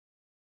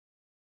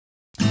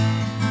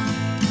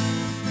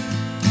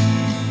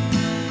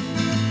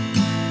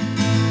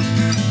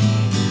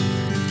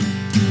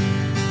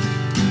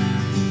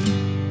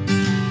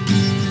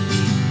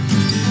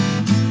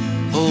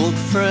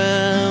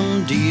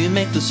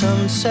make the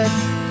sunset?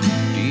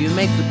 Do you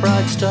make the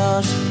bright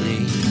stars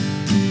flee?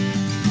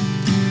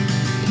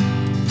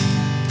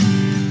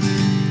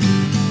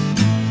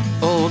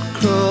 Old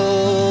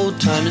crow,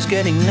 time is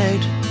getting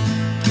late.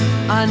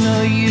 I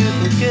know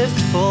you've a gift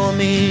for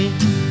me.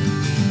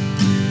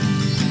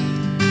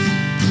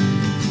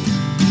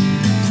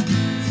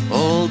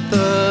 Old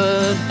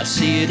bird, I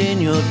see it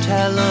in your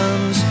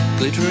talons,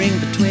 glittering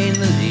between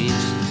the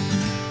leaves.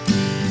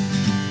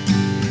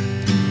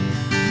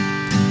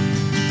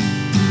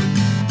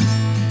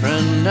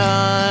 Friend,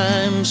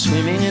 I'm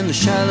swimming in the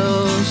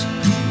shallows,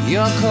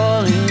 you're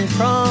calling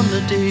from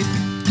the deep.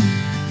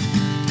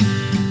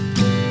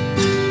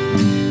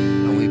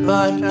 And we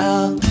bide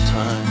our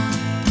time,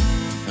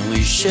 and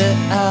we shed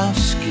our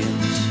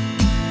skins,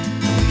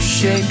 and we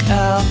shake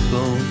our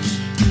bones,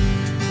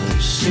 and we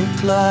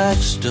sink like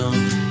stone,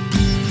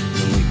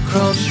 and we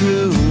crawl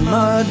through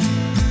mud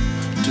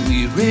till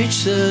we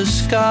reach the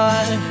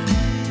sky,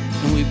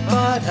 and we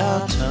bide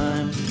our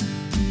time.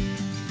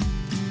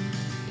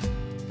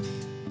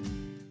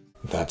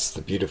 That's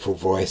the beautiful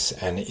voice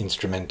and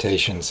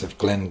instrumentations of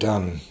Glenn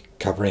Dunn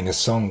covering a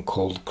song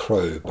called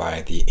Crow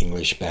by the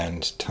English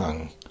band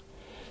Tongue.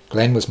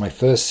 Glenn was my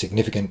first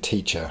significant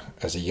teacher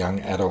as a young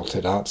adult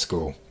at art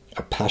school,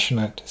 a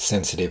passionate,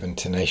 sensitive and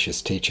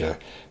tenacious teacher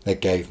that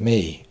gave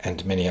me,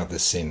 and many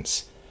others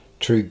since,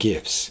 true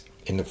gifts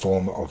in the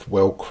form of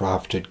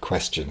well-crafted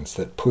questions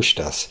that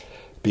pushed us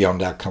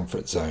beyond our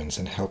comfort zones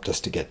and helped us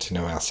to get to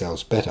know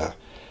ourselves better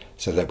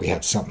so that we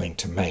had something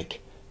to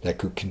make that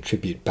could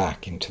contribute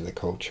back into the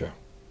culture.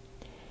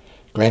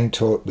 Glenn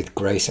taught with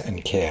grace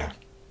and care,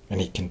 and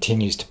he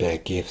continues to bear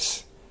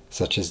gifts,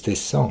 such as this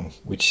song,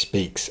 which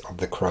speaks of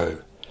the crow,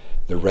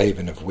 the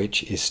raven of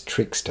which is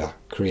trickster,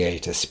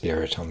 creator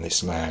spirit on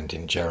this land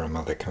in Jarra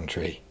Mother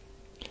Country.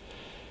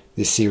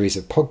 This series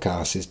of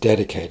podcasts is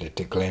dedicated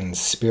to Glenn's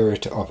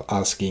spirit of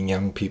asking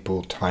young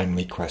people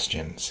timely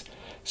questions,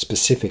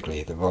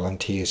 specifically the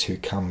volunteers who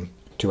come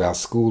to our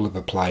School of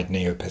Applied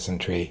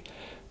Neopeasantry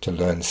to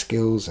learn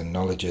skills and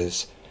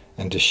knowledges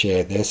and to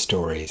share their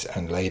stories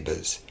and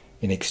labours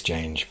in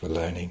exchange for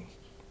learning.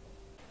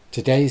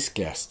 Today's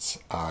guests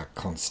are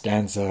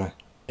Constanza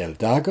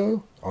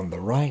Hidalgo on the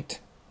right,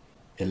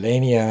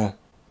 Ilenia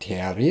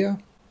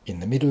in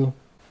the middle,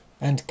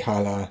 and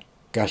Carla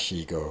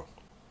Gallego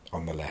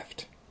on the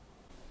left.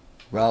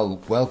 Well,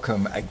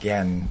 welcome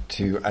again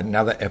to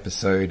another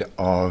episode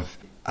of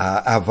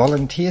our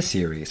volunteer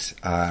series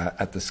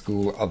at the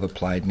School of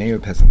Applied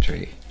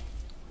Neopeasantry.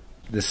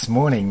 This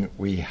morning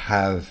we're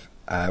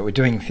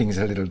doing things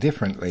a little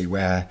differently.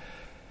 We're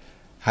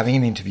having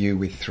an interview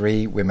with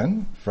 3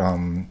 women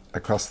from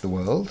across the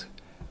world,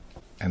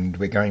 and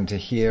we're going to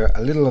hear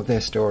a little of their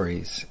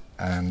stories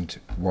and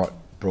what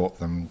brought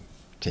them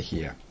to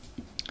here.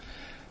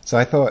 So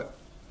I thought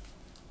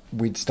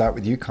we'd start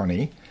with you,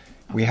 Coni.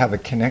 We have a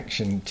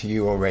connection to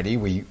you already.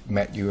 We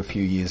met you a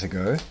few years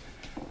ago.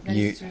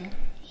 That's true.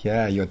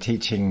 Yeah, you're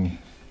teaching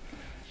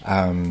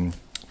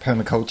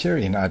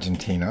permaculture in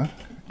Argentina,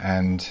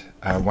 and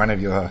one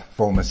of your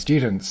former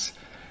students,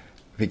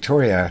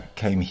 Victoria,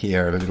 came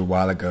here a little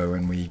while ago,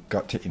 and we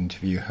got to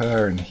interview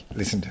her and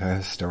listen to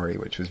her story,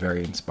 which was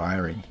very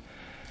inspiring.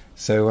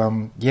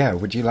 So,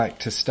 would you like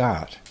to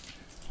start?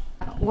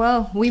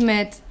 Well, we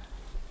met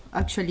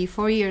actually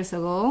 4 years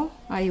ago.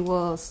 I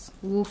was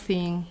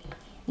woofing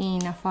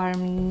in a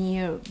farm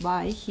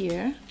nearby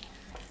here,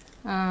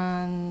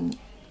 and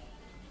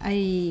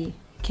I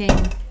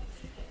came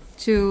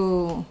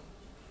to,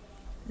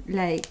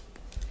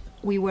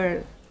 we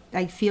were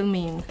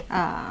filming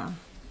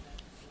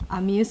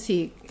a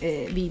music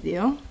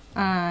video,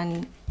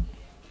 and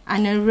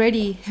I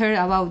already heard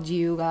about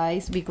you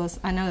guys because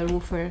another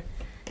woofer,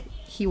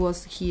 he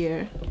was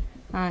here,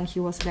 and he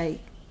was like,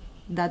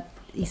 that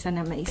is an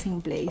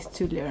amazing place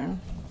to learn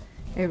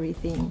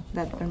everything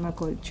that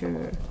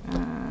permaculture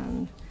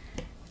and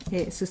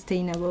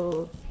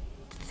sustainable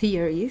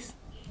theories.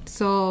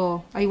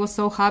 So I was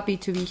so happy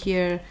to be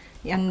here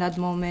in that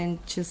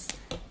moment, just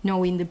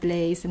knowing the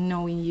place and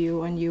knowing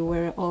you, and you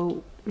were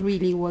all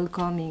really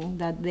welcoming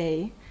that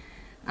day.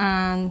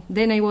 And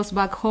then I was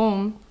back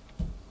home,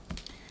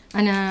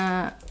 and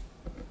I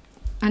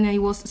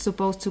was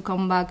supposed to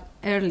come back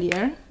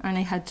earlier, and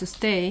I had to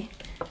stay,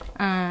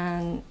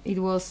 and it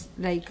was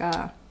like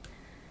a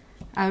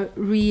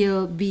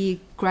real big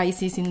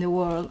crisis in the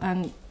world,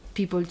 and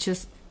people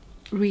just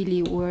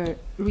really were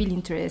really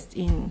interested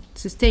in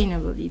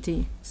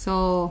sustainability.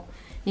 So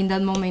in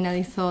that moment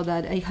I thought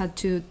that I had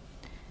to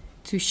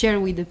share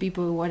with the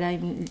people what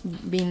I've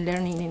been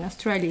learning in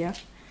Australia,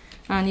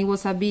 and it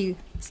was a big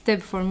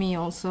step for me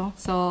also.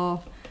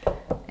 So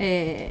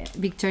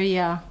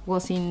Victoria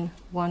was in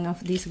one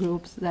of these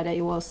groups that I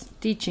was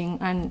teaching,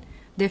 and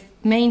the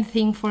main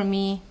thing for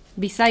me,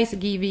 besides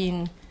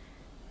giving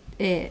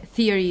a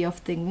theory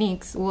of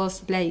techniques,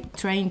 was like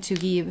trying to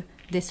give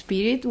the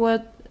spirit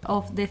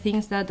of the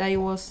things that I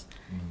was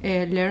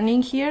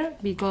learning here,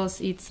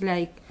 because it's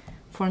like,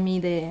 for me,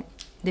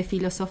 the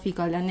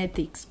philosophical and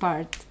ethics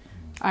part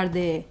are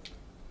the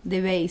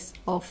base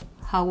of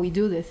how we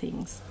do the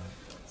things.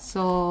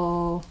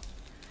 So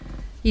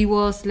it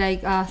was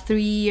like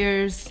 3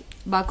 years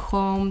back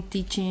home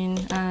teaching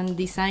and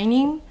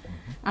designing,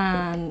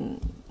 and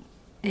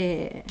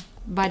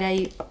but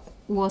I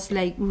was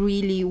like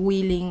really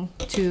willing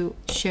to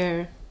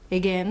share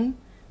again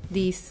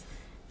this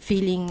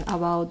feeling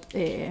about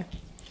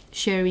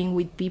sharing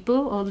with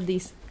people all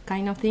these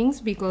kind of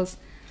things, because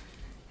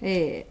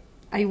I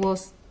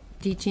was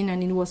teaching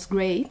and it was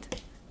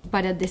great,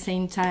 but at the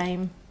same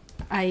time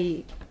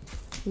I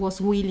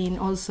was willing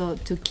also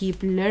to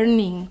keep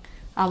learning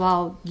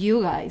about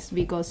you guys,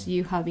 because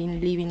you have been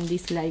living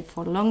this life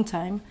for a long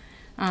time,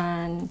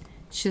 and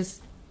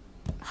just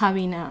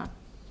having a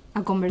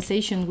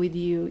conversation with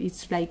you,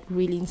 it's like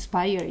really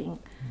inspiring.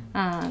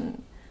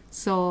 And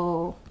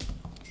so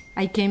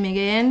I came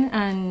again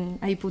and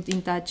I put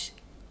in touch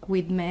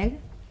with Meg.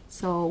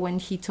 So when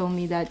he told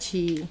me that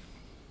she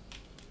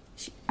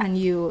and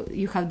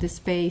you have the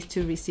space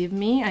to receive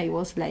me, I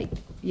was like,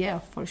 yeah,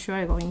 for sure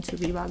I'm going to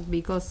be back,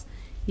 because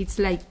it's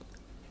like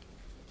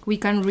we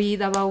can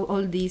read about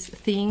all these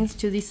things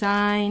to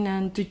design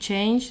and to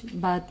change,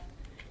 but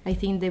I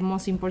think the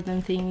most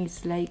important thing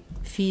is like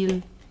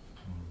feel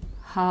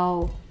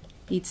how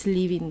it's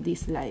living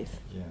this life,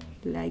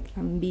 like,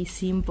 and be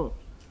simple.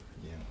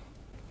 Yeah,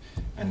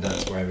 and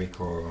that's why we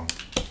call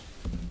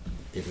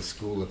it a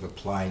School of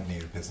Applied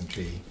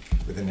Neopeasantry,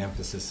 with an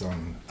emphasis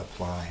on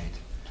applied,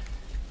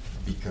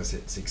 because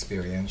it's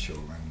experiential,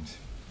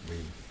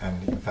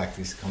 and in fact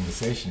this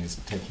conversation is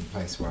taking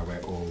place while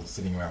we're all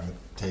sitting around the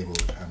table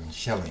and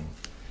shelling.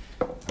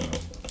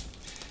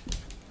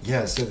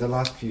 So the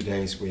last few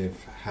days we've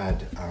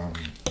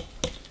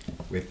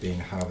been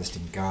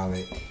harvesting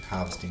garlic,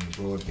 harvesting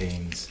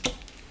broadbeans,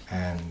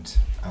 and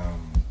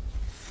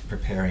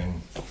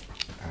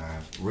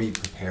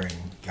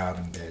re-preparing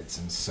garden beds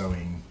and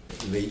sowing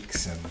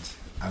leeks and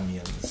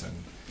onions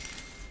and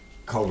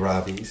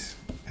kohlrabis,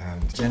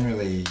 and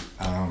generally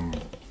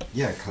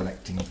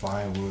collecting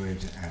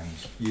firewood and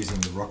using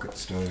the rocket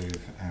stove,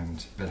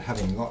 but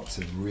having lots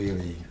of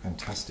really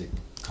fantastic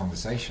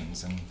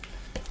conversations. And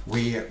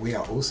we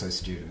are also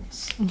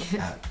students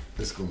at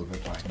the School of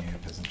Applied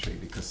Neopeasantry,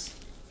 because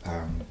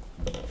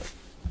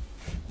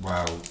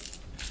while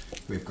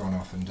we've gone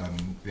off and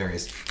done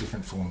various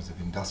different forms of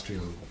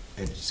industrial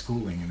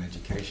schooling and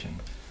education,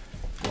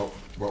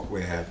 what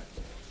we have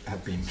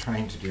been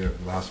trained to do over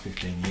the last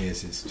 15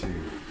 years is to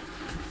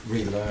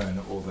relearn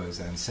all those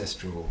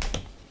ancestral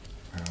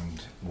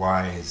and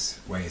wise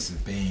ways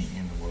of being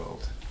in the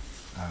world,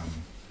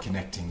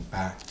 connecting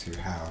back to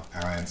how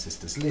our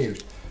ancestors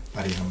lived,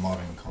 but in a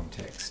modern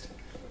context,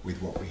 with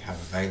what we have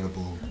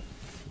available,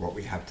 what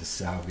we have to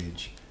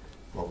salvage,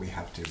 what we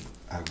have to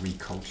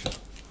reculture.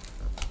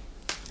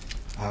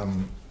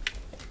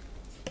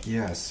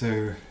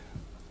 So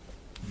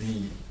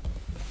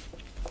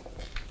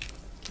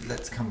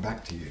let's come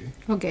back to you.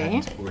 Okay.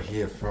 And we'll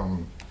hear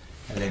from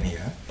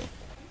Ilenia.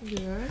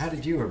 Yes. How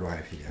did you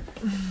arrive here?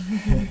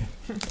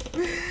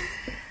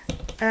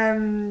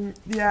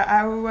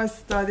 I was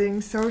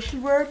studying social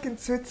work in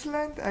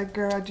Switzerland. I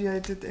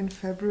graduated in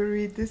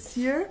February this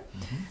year.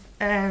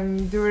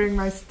 And during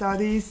my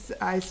studies,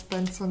 I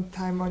spent some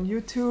time on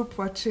YouTube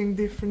watching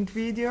different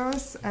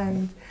videos,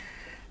 and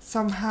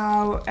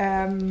somehow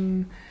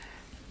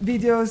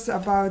videos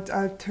about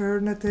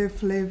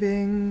alternative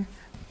living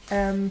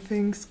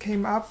things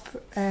came up,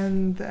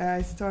 and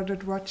I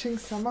started watching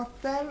some of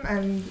them,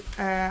 and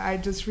I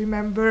just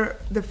remember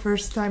the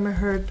first time I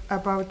heard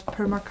about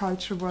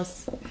permaculture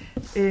was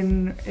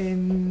in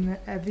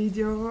a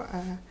video,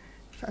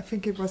 I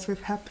think it was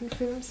with Happen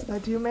Films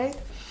that you made.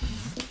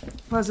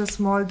 It was a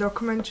small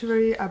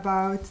documentary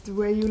about the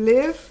way you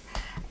live,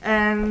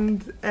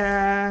 and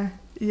I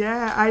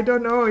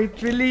don't know,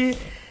 it really,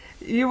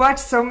 you watch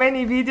so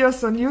many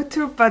videos on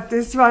YouTube, but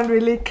this one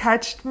really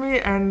catched me,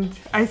 and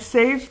I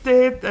saved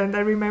it, and I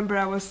remember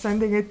I was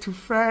sending it to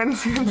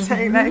friends and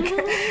saying like,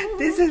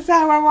 this is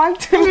how I want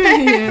to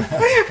live.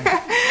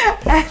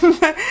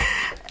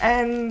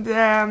 and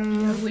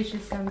Your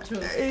wishes come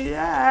true.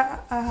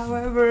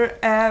 However,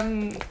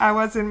 I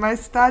was in my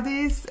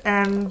studies,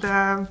 and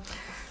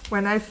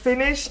when I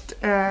finished,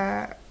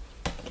 I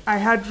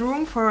had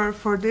room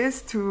for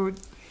this to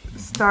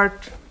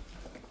start,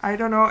 I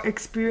don't know,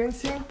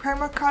 experiencing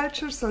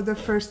permaculture. So the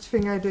first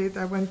thing I did,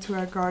 I went to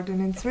a garden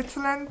in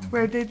Switzerland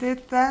where they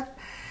did that,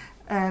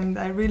 and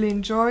I really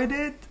enjoyed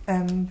it.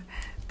 And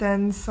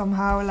then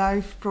somehow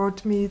life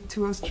brought me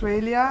to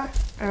Australia,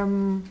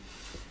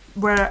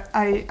 where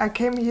I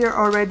came here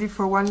already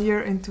for 1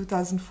 year in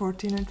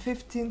 2014 and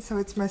 15, so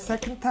it's my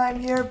second time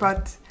here.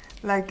 But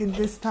like in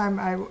this time,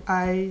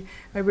 I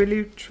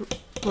really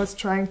was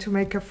trying to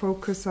make a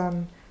focus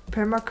on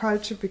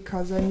permaculture,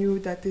 because I knew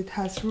that it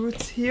has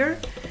roots here.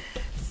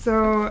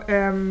 So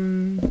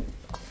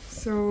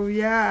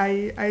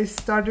I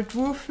started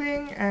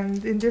woofing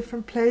and in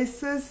different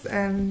places,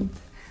 and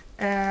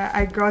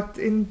I got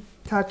in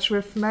touch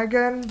with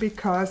Megan,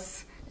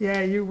 because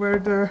you were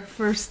the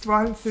first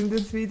ones in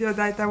this video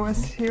that I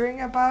was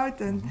hearing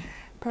about, and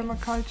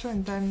permaculture,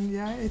 and then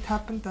it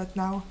happened that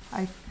now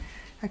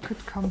I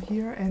could come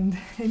here and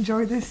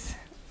enjoy this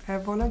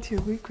volunteer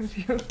week with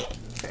you.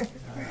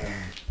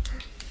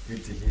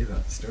 Good to hear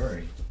that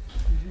story.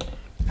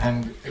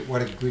 And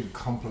what a good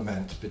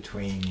complement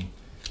between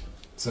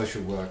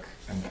social work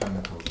and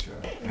permaculture,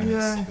 and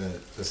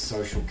it's the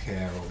social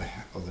care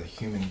or the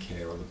human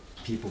care or the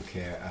people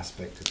care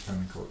aspect of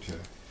permaculture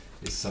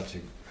is such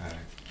a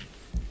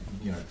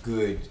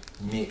good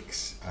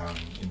mix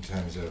in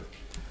terms of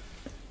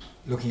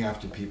looking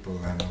after people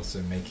and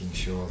also making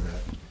sure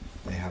that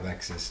they have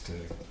access to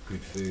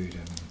good food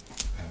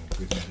and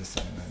good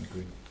medicine and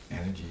good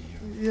energy.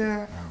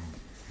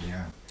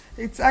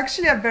 It's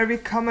actually a very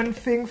common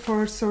thing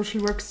for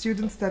social work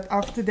students that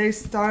after they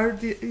start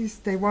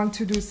they want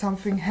to do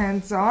something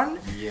hands-on,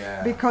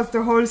 because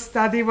the whole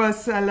study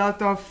was a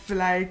lot of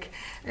like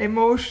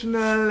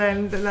emotional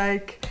and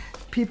like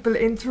people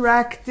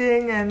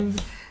interacting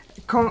and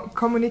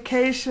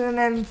communication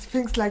and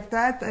things like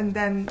that, and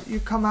then you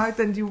come out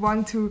and you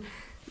want to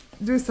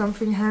do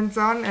something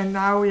hands-on, and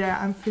now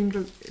I'm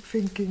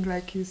thinking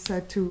like you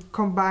said, to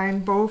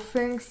combine both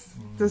things,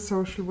 the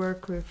social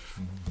work with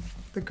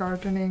the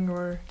gardening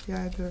or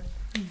the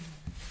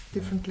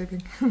different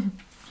living.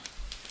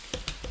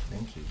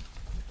 Thank you.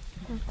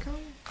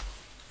 Welcome.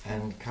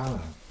 And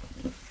Carla?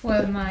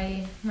 Well,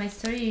 my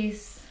story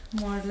is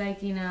more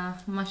like in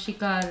a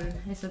magical,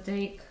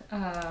 esoteric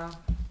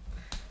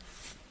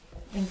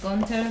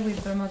encounter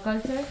with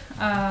permaculture.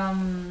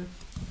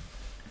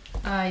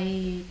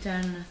 I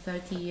turned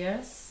 30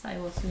 years. I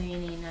was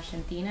living in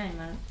Argentina. I'm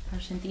an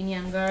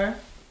Argentinian girl,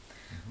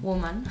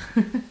 woman,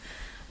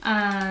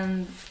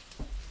 and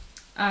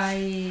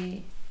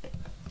I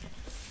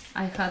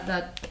had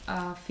that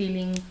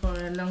feeling for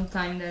a long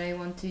time that I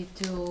wanted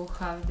to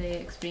have the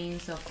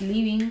experience of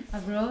living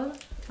abroad,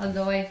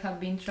 although I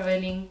have been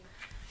traveling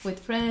with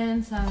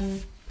friends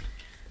and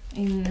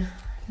in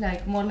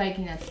like more like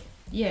in a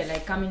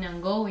like coming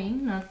and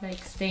going, not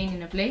like staying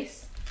in a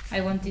place. I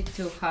wanted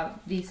to have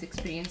this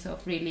experience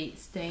of really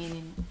staying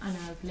in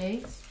another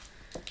place,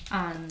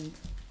 and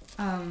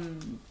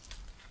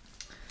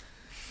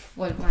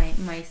well,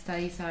 my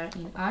studies are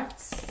in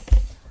arts.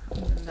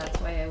 That's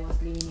why I was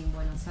living in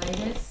Buenos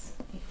Aires,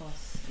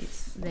 because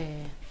it's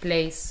the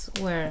place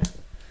where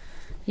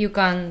you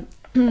can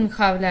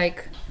have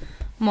like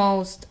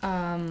most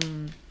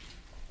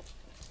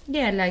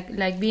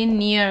like being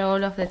near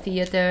all of the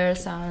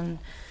theaters, and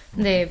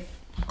the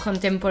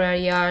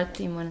contemporary art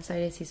in Buenos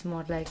Aires is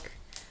more like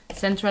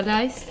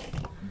centralized.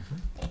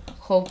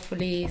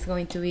 Hopefully it's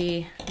going to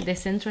be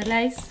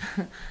decentralized.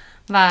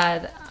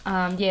 But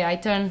I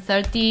turned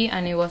 30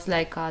 and it was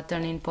like a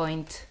turning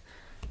point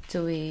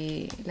to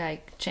be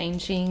like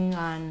changing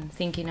and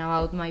thinking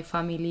about my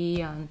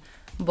family, and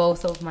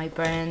both of my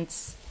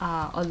parents,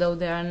 although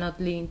they are not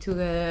living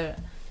together,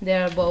 they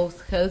are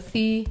both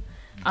healthy,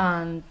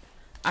 and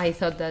I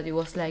thought that it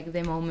was like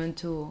the moment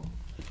to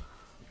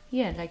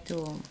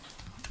to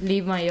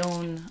live my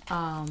own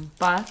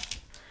path.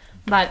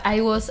 But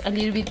I was a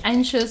little bit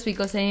anxious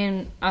because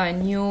I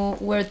knew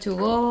where to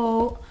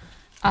go.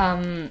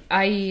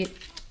 I,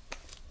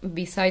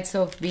 besides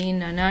of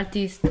being an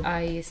artist,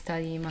 I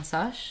study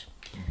massage.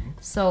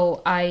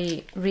 So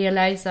I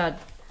realized that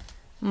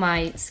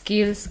my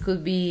skills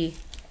could be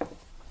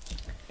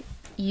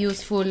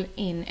useful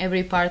in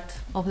every part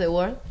of the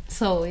world.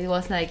 So it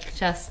was like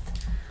just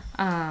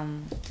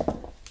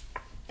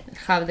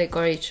have the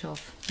courage of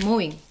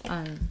moving,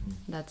 and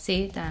that's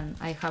it. And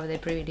I have the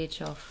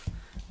privilege of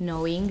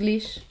know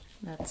English.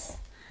 That's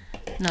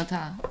not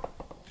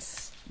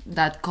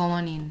that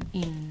common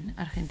in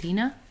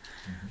Argentina.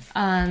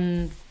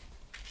 And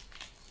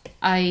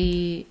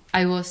I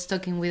was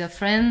talking with a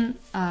friend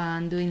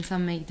and doing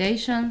some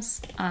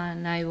meditations,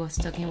 and I was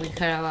talking with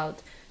her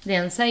about the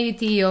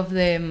anxiety of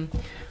the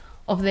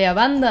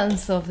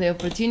abundance of the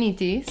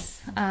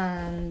opportunities,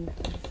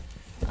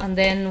 and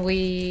then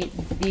we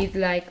did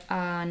like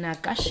an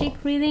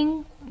Akashic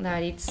reading.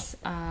 That it's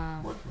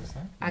what was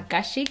that?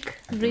 Akashic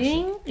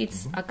reading.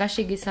 It's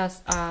Akashic is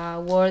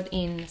a word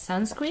in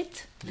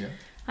Sanskrit. Yeah.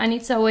 And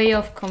it's a way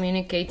of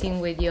communicating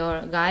with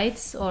your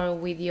guides or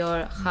with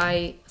your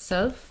high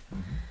self.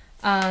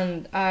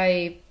 And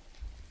I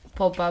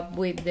pop up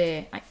with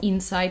the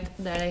insight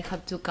that I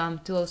had to come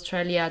to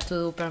Australia to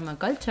do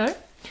permaculture,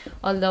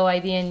 although I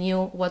didn't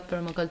know what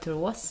permaculture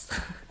was.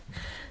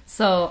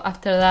 So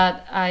after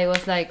that, I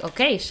was like,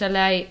 okay, shall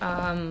I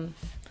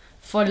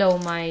follow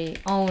my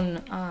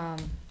own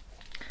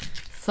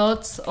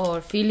thoughts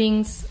or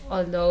feelings,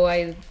 although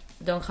I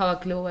don't have a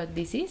clue what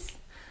this is?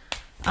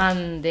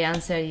 And the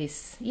answer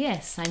is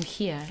yes, I'm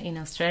here in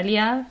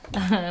Australia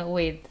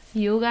with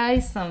you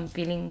guys. I'm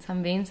feeling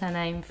some beans, and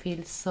I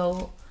feel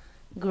so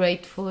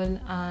grateful.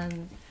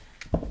 And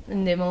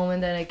in the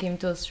moment that I came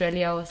to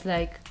Australia, I was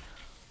like,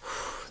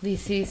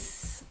 this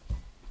is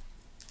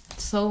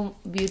so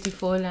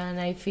beautiful, and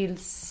I feel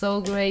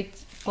so great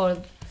for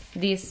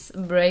this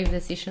brave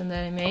decision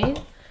that I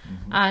made.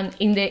 And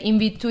in the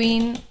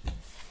in-between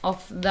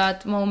of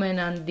that moment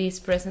and this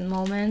present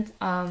moment,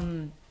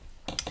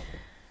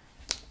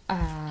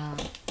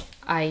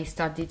 I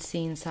started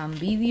seeing some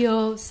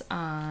videos,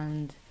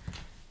 and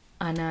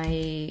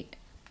I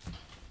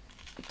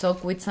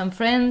talked with some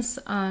friends,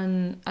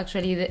 and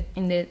actually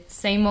in the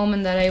same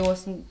moment that I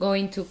was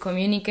going to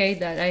communicate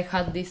that I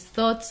had these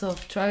thoughts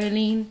of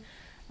traveling,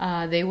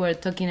 they were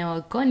talking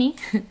about Coni.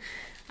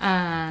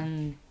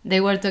 And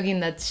they were talking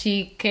that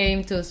she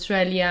came to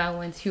Australia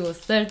when she was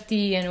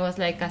 30, and it was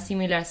like a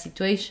similar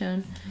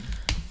situation.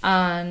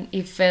 And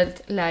it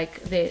felt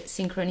like the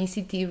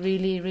synchronicity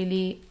really,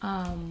 really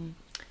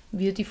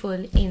beautiful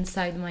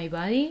inside my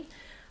body.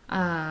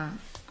 I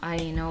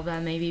know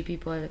that maybe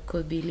people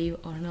could believe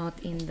or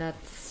not in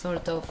that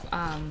sort of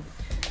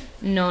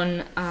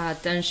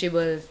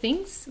non-tangible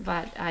things,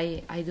 but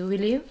I do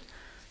believe,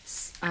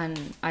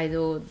 and I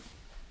do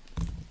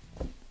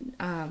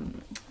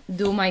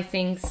my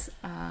things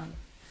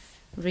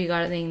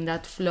regarding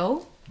that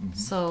flow.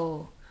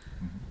 So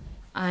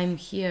I'm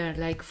here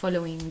like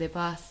following the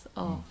path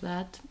of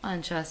that,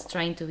 and just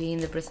trying to be in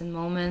the present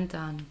moment,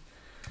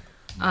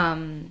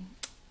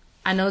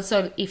 and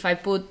also if I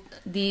put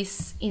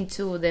this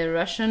into the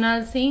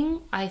rational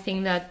thing, I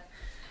think that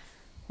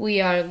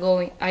we are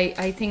going,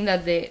 I think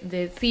that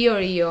the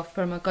theory of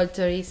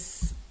permaculture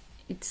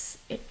it's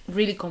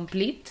really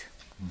complete,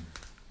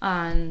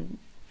 and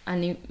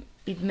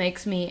it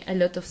makes me a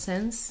lot of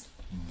sense.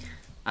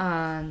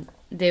 And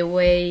the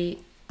way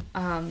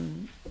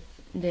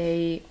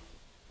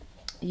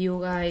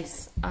you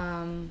guys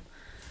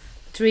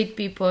treat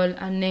people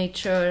and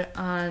nature,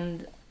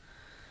 and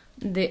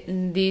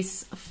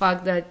this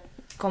fact that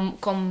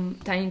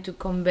trying to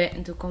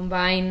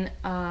combine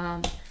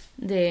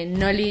the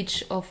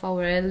knowledge of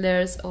our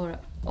elders or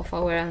of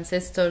our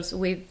ancestors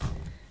with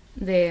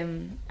the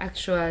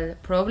actual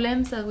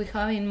problems that we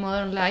have in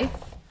modern life,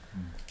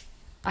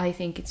 I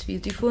think it's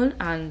beautiful.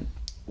 And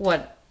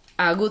what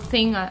a good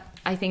thing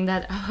I think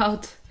that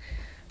about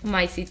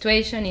my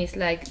situation is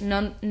like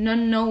not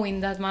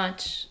knowing that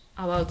much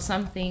about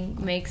something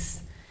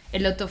makes a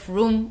lot of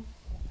room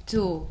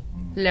to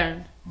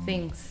learn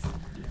things,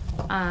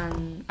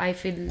 and I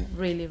feel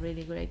really,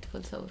 really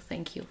grateful. So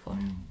thank you for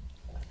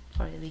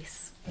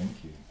this.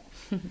 Thank you.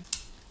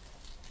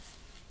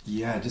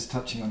 Yeah, just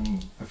touching on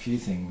a few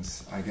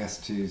things, I guess,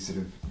 to sort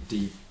of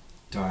deep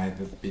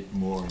dive a bit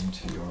more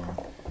into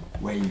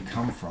where you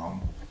come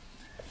from.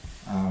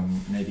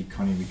 Maybe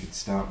Connie, we could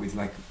start with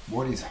like,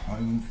 what is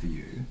home for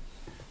you,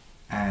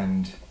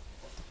 and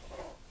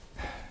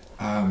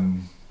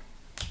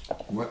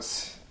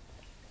what's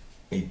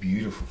a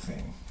beautiful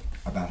thing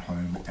about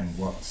home, and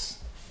what's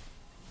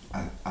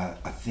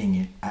a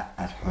thing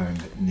at home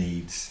that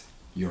needs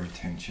your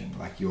attention,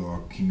 like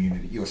your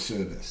community, your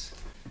service?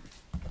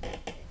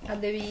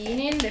 At the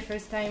beginning, the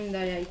first time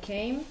that I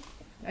came,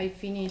 I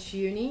finished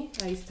uni.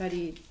 I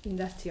studied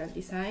industrial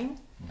design,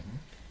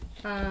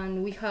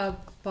 and we have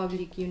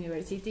public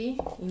university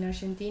in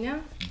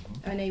Argentina,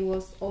 and I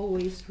was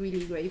always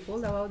really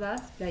grateful about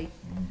that. Like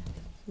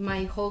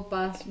my whole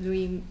path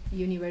during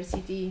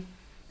university,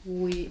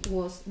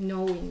 was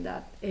knowing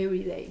that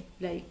every day,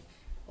 like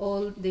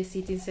all the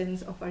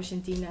citizens of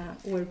Argentina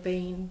were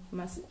paying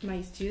my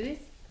studies,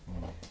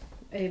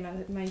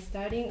 my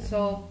studying.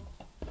 So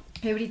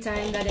every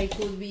time that I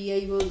could be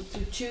able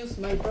to choose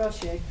my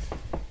project,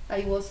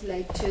 I was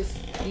like just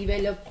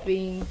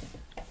developing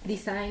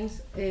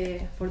designs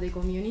for the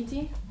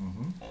community.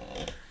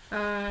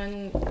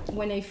 And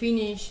when I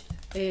finished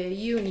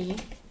uni,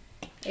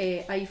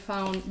 I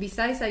found,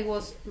 besides I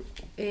was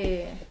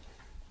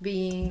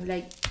being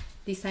like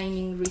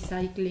designing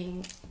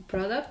recycling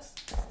products,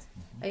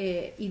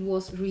 it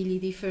was really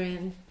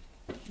different,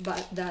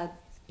 but that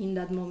in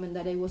that moment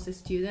that I was a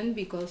student,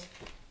 because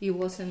it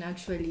wasn't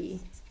actually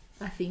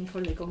a thing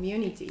for the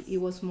community. It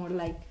was more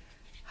like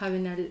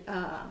having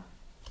a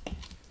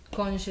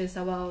conscious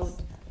about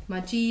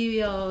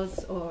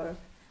materials, or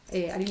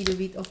a little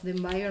bit of the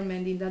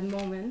environment in that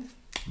moment.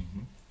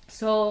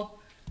 So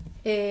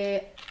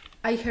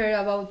I heard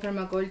about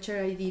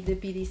permaculture, I did the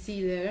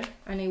PDC there,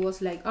 and I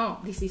was like, oh,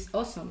 this is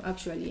awesome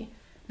actually,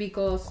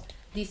 because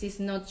this is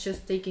not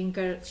just taking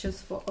care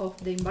just of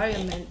the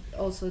environment,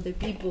 also the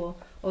people,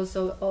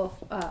 also of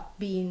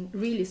being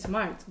really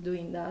smart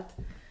doing that.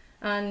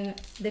 And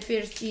the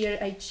first year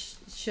I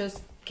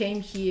just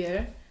came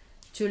here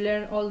to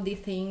learn all the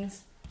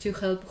things to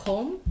help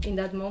home in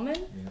that moment,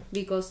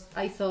 because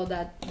I thought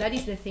that that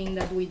is the thing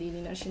that we did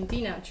in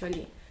Argentina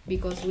actually,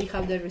 because we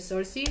have the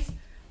resources,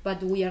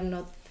 but we are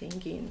not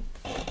thinking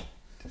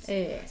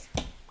in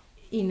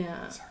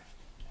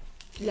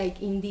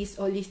this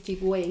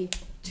holistic way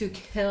to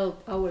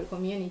help our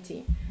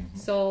community.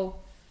 So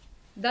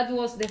that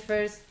was the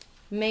first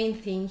main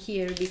thing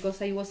here,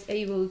 because I was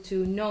able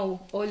to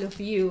know all of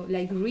you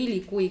like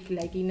really quick,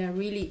 like in a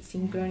really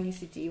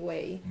synchronicity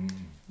way,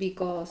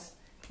 because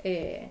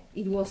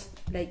it was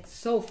like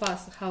so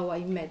fast how I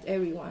met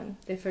everyone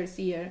the first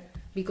year,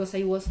 because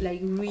I was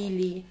like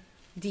really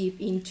deep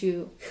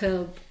into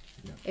help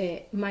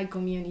my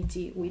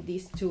community with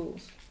these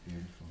tools.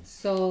 Beautiful.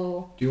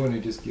 So do you want to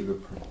just give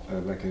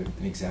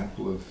an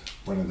example of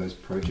one of those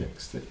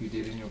projects that you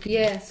did in your community?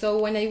 Yeah, so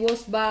when I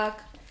was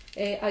back,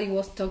 I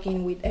was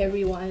talking with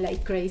everyone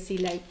like crazy,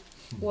 like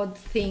what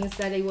things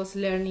that I was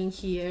learning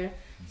here.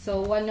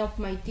 So one of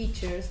my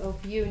teachers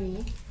of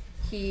uni,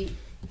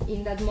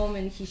 in that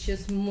moment he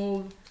just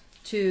moved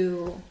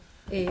to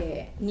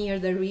near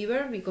the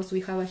river, because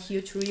we have a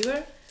huge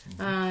river,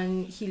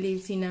 and he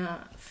lives in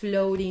a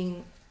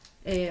floating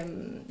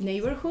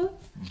neighborhood.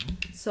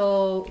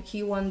 So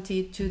he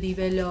wanted to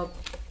develop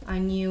a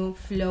new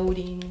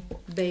floating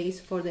base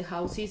for the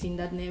houses in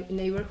that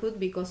neighborhood,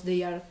 because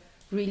they are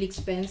really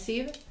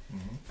expensive.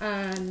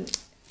 And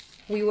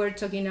we were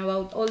talking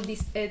about all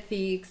these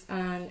ethics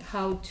and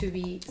how to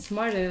be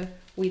smarter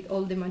with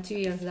all the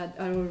materials that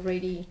are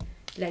already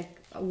like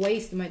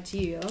waste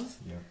materials.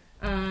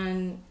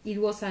 And it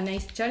was a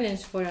nice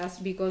challenge for us,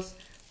 because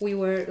we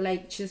were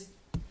like just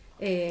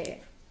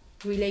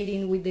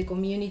relating with the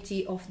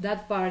community of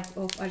that part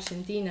of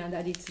Argentina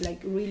that it's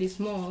like really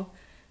small,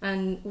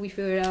 and we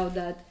figured out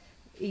that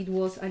it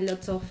was a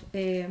lot of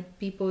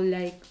people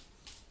like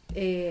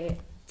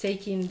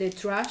taking the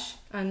trash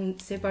and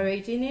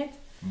separating it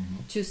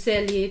to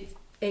sell it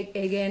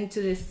again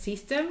to the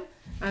system.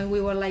 And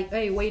we were like,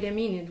 hey, wait a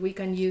minute, we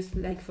can use,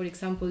 like, for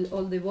example,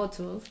 all the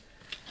bottles,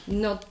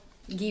 not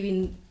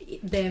giving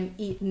them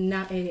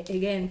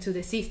again to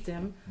the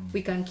system.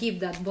 We can keep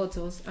that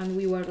bottles, and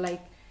we were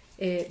like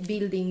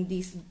building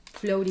these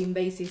floating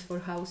bases for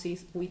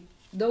houses with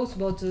those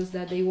bottles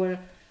that they were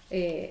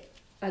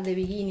at the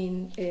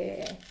beginning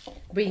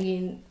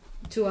bringing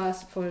to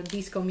us for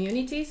these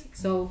communities.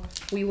 So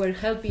we were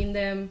helping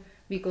them,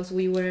 because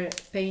we were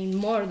paying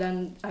more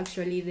than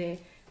actually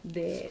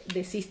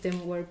the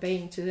system were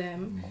paying to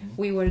them.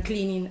 We were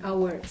cleaning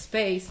our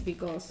space,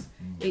 because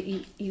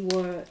it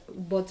were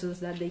bottles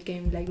that they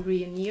came like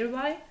really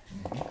nearby.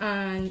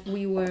 And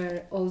we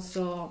were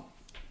also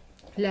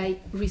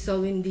like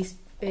resolving this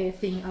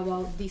thing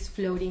about these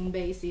floating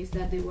bases,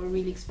 that they were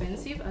really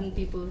expensive and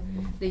people,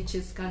 they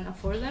just can't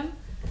afford them.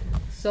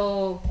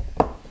 So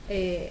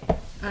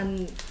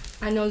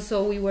and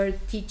also we were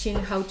teaching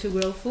how to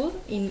grow food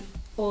in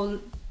all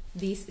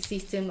this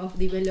system of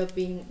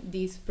developing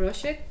this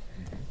project.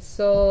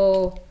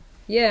 So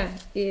yeah,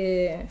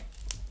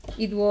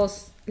 it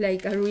was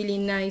like a really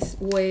nice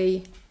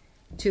way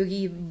to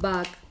give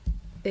back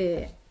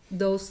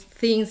those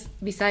things.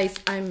 Besides,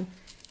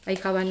 I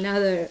have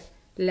another,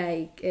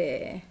 like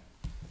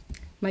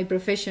my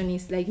profession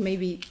is like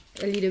maybe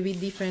a little bit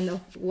different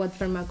of what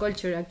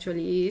permaculture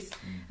actually is.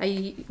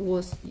 I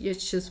was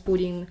just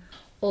putting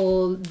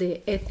all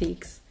the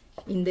ethics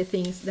in the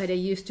things that I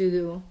used to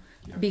do,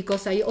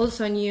 because I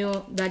also knew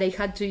that I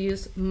had to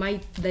use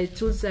the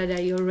tools that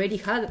I already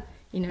had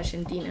in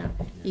Argentina.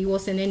 It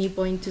wasn't any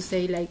point to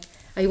say like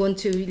I want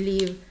to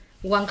live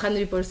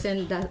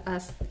 100% that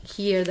as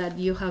here that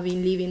you have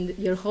been living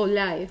your whole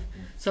life.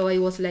 So I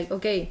was like,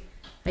 okay,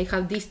 I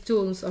have these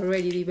tools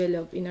already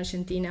developed in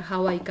Argentina,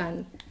 how I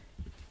can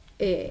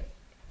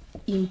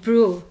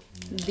improve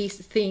these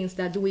things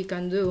that we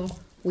can do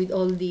with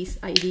all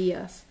these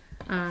ideas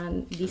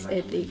and this like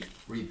ethic.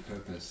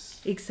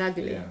 Repurpose.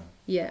 Exactly.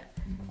 Yeah.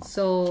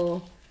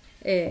 So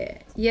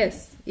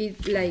yes,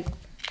 it like,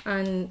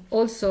 and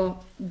also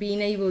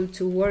being able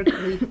to work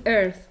with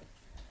earth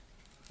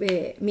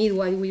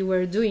meanwhile we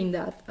were doing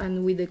that,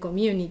 and with the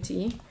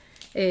community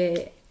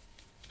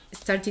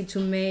started to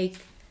make.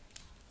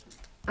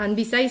 And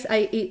besides,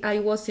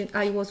 I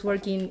was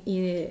working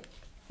in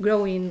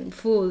growing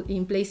food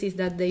in places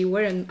that they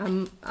weren't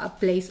a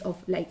place of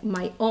like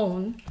my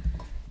own.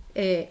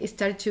 It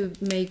started to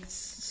make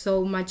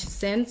so much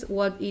sense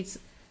what is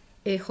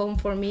a home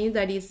for me,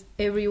 that is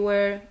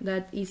everywhere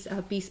that is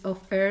a piece of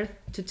earth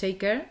to take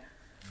care.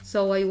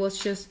 So I was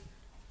just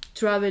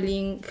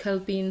traveling,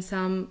 helping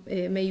some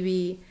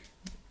maybe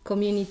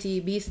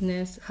community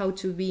business how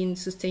to be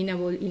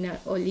sustainable in a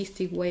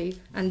holistic way,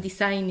 and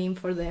designing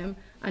for them,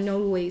 and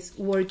always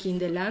working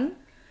the land.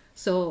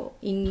 So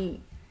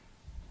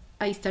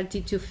I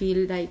started to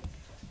feel like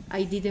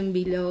I didn't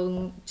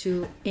belong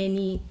to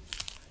any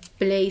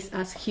place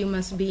as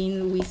humans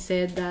being. We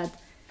said that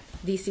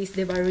this is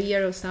the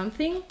barrier or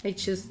something. I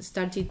just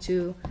started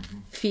to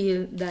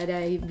feel that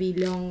I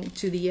belong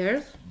to the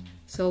earth.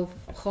 So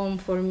home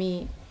for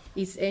me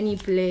is any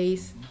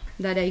place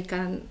that I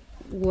can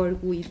work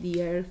with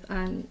the earth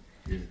and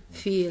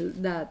feel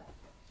that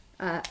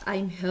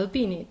I'm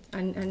helping it,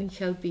 and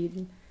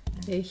helping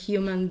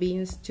human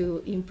beings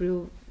to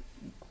improve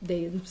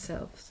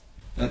themselves.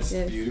 That's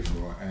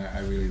beautiful. I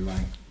really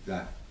like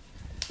that.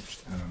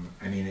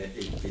 I mean,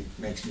 it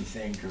makes me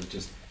think of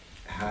just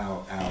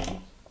how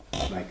our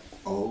like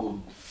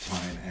old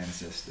time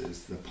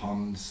ancestors, the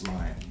ponds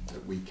line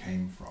that we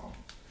came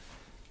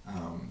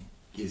from,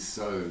 is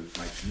so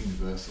like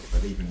universal.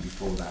 But even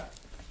before that,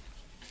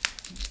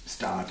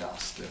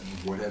 stardust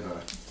and whatever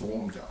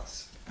formed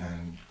us,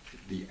 and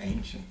the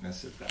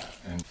ancientness of that.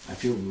 And I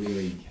feel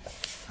really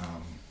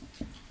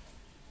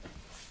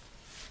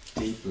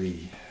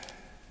deeply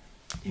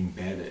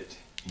embedded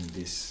in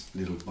this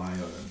little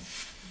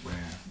biome where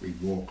we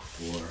walk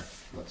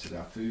for lots of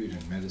our food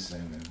and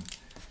medicine,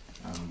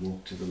 and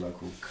walk to the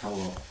local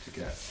co-op to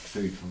get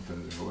food from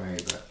further away.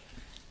 But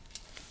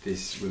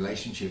this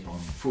relationship on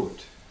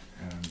foot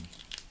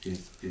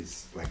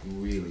is like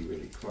really,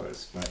 really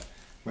close. But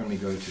when we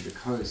go to the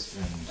coast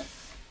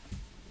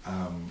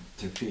and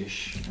to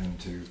fish and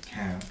to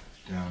camp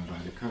down by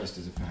the coast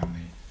as a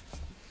family,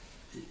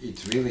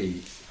 it's really,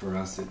 for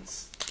us,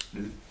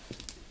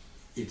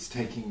 it's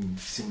taking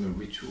similar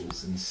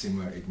rituals and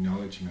similar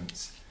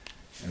acknowledgements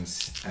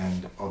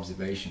and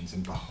observations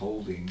and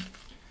beholding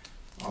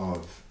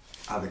of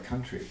other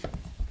country,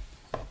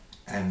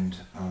 and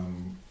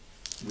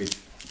with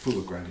full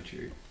of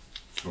gratitude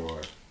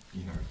for,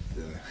 you know,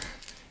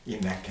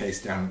 in that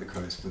case down at the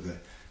coast, for the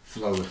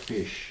flow of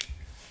fish,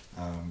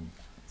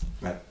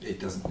 but it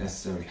doesn't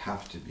necessarily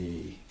have to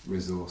be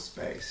resource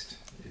based.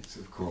 It's,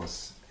 of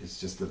course, it's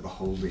just the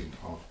beholding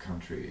of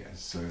country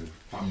as so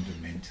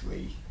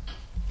fundamentally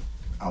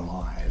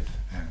alive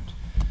and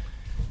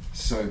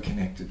so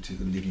connected to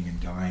the living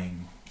and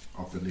dying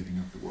of the living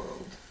of the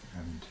world.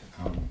 And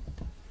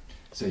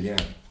so yeah,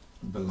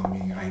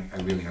 belonging, I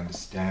really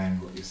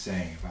understand what you're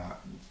saying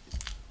about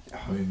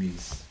home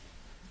is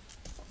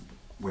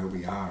where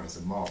we are as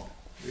a mob,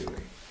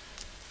 really,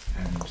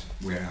 and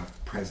where our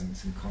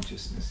presence and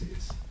consciousness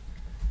is.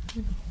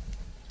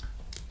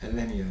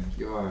 Ilenia,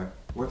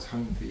 what's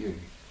home for you?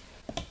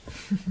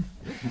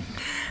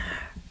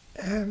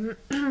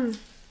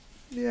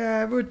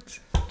 Yeah, I would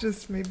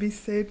just maybe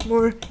say it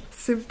more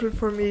simple.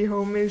 For me,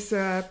 home is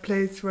a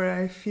place where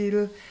I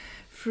feel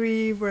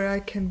free, where I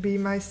can be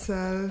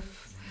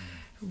myself,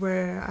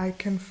 where I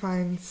can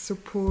find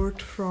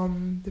support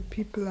from the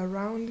people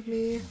around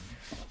me,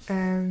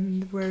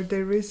 and where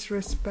there is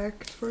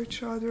respect for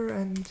each other,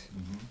 and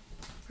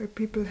where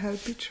people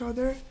help each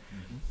other.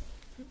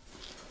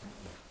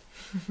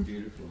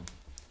 Beautiful.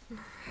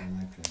 I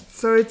like that.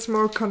 So it's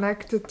more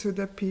connected to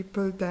the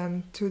people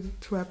than to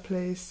a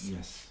place.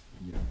 Yes.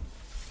 Yeah.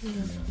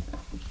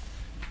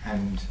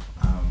 And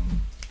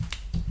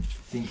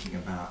thinking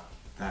about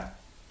that,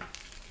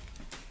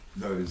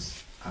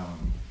 those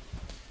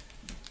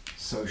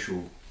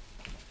social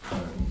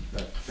home,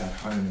 that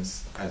home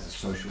as a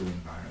social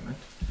environment.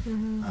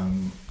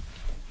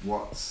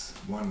 What's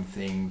one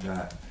thing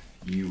that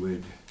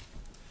you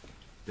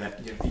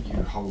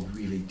hold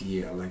really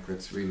dear, like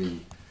that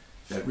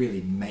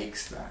really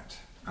makes that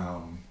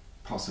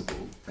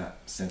possible, that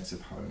sense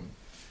of home?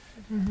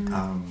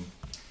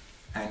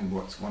 And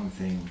what's one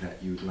thing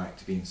that you would like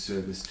to be in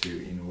service to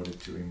in order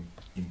to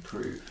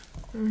improve?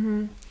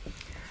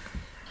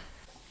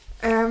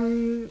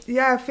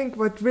 Yeah, I think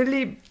what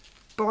really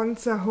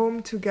bonds a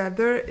home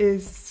together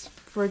is,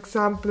 for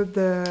example,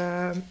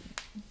 the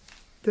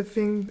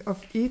thing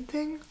of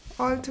eating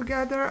all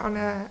together on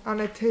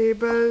a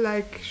table,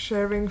 like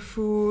sharing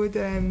food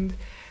and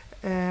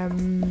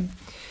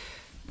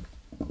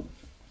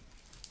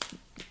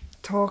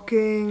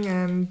talking,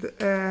 and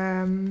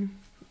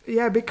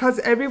yeah, because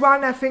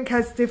everyone, I think,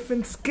 has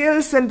different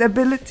skills and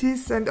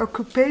abilities and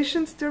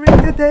occupations during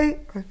the day.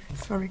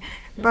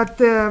 But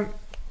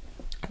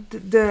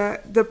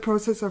the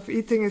process of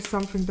eating is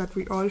something that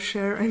we all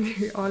share and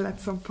we all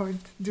at some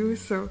point do.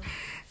 So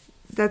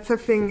that's a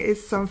thing,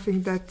 is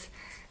something that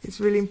is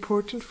really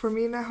important for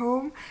me in a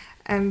home.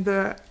 And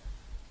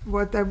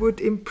what I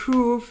would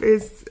improve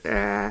is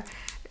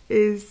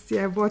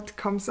what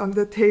comes on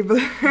the table.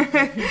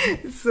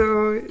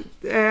 So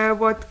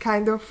what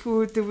kind of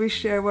food do we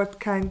share, what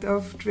kind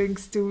of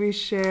drinks do we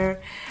share,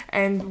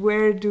 and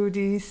where do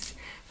these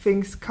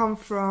things come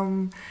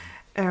from,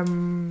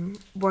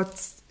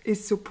 what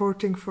is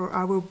supporting for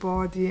our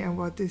body and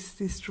what is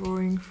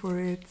destroying for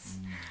it,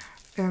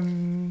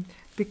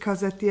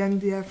 because at the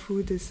end,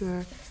 food is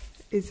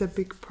a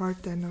big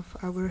part then of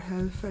our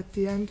health at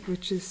the end,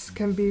 which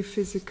can be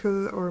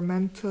physical or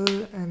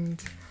mental,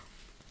 and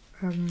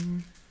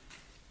and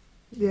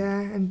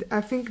I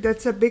think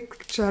that's a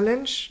big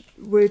challenge,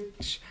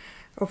 which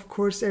of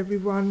course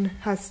everyone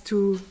has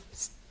to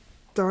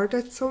start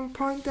at some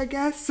point, I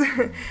guess.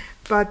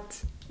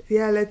 But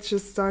let's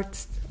just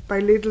start by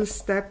little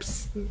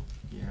steps,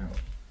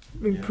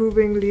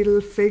 improving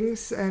little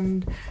things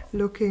and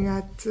looking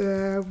at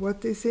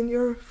what is in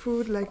your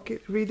food,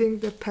 like reading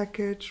the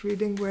package,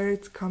 reading where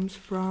it comes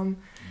from,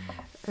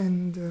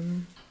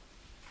 and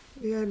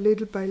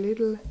little by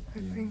little, I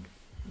think.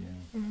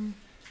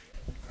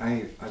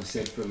 I've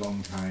said for a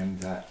long time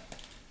that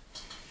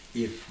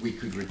if we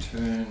could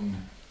return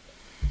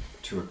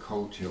to a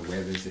culture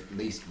where there's at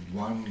least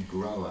one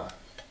grower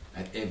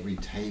at every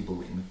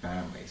table in the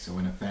family, so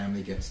when a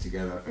family gets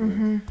together,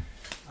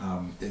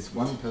 there's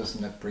one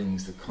person that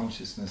brings the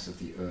consciousnness of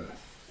the earth,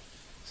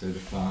 so the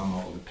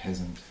farmer or the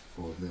peasant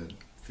or the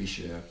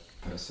fisher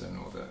person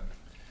or the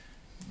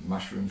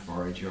mushroom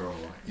forager, or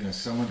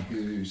someone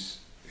who's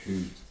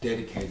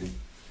dedicated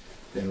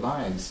their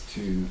lives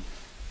to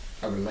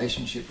a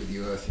relationship with the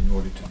earth in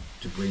order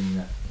to bring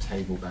that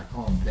table back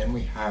on. Then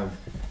we have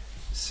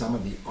some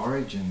of the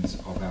origins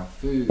of our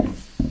food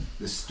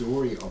the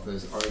story of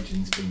those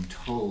origins being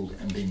told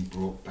and being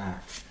brought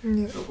back.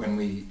 Yeah. But when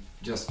we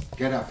just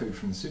get our food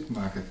from the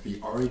supermarket, the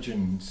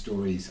origin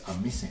stories are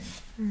missing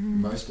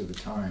most of the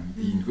time.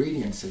 The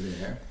ingredients are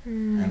there,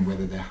 and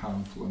whether they're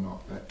harmful or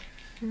not. But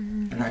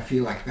and I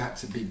feel like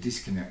that's a big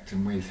disconnect.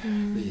 And with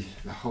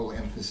the whole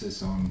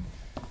emphasis on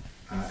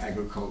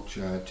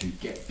agriculture to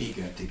get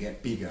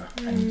bigger,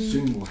 and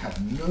soon we'll have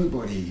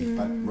nobody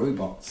but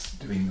robots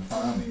doing the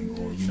farming,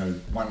 or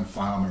one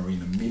farmer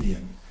in a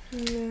million.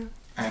 Yeah.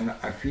 And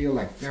I feel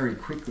like very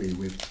quickly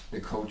with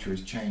the culture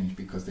has changed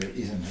because there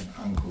isn't an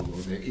uncle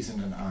or there isn't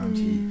an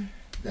auntie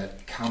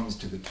that comes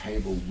to the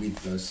table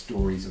with those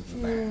stories of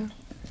the land.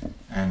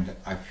 And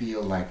I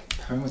feel like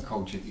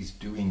permaculture is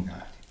doing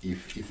that.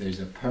 If there's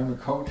a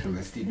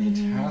permaculturalist in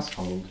each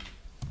household,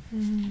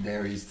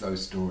 there is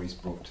those stories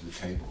brought to the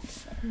table.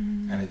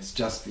 And it's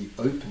just the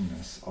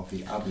openness of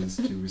the others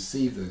to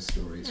receive those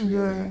stories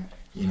really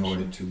in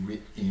order to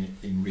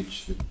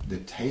enrich the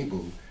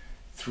table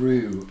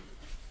through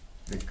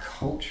the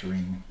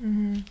culturing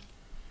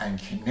and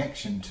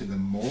connection to the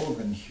more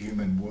than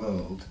human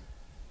world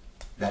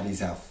that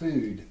is our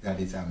food, that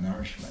is our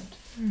nourishment.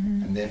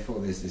 And therefore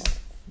there's this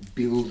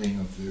building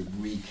of the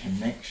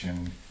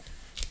reconnection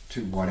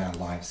to what our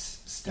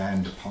lives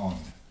stand upon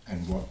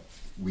and what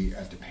we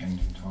are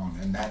dependent on.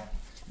 And that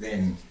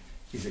then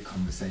is a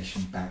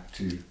conversation back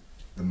to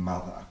the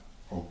mother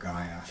or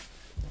Gaia,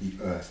 the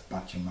earth,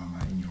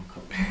 Pachamama in your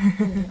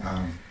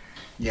culture.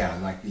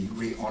 Like the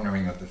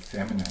re-honouring of the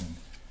feminine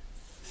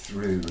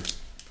through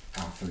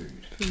our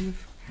food.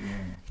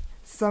 Yeah.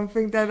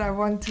 Something that I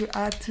want to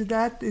add to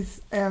that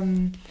is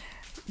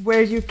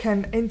where you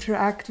can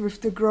interact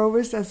with the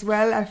growers as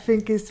well, I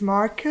think, is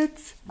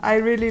markets. I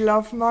really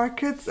love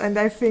markets, and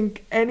I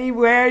think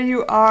anywhere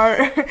you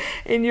are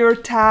in your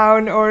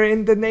town or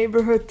in the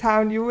neighborhood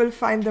town, you will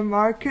find the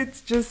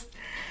markets. Just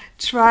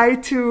try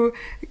to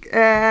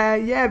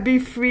be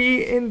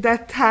free in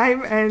that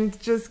time and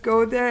just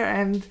go there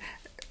and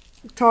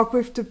talk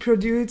with the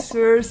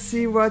producers,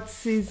 see what's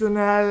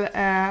seasonal,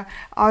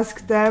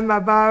 ask them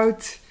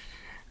about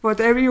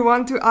whatever you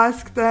want to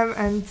ask them,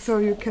 and so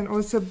you can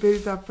also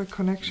build up a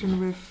connection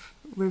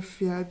with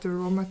the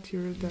raw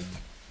material that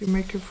you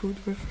make your food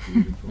with.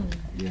 Beautiful.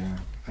 Yeah,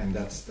 and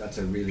that's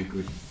a really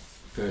good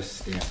first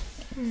step.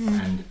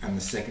 And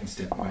the second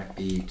step might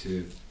be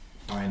to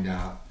find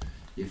out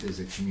if there's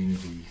a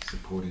community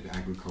supported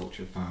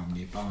agriculture farm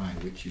nearby,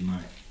 which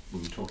we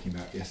were talking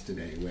about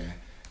yesterday, where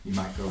you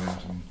might go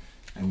out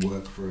and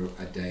work for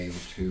a day or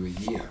two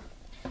a year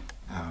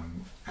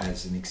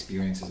as an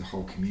experience as a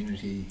whole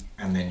community,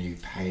 and then you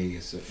pay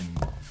a certain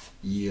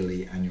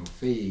yearly annual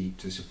fee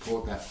to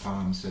support that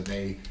farm. So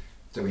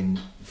in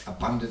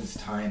abundance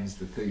times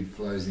the food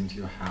flows into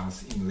your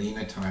house, in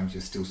leaner times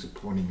you're still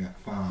supporting that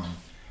farm,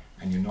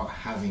 and you're not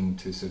having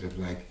to sort of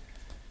like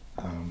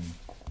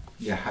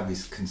have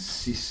this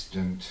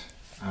consistent,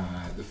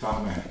 the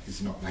farmer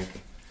is not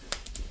like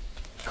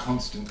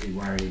constantly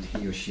worried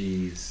he or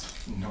she is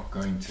not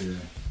going to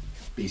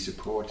be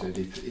supported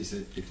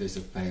if there's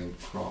a failed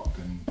crop.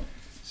 And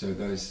so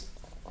those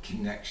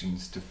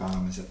connections to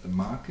farmers at the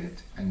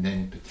market, and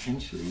then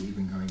potentially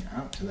even going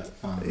out to that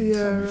farm in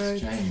some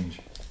exchange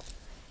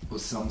or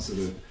some sort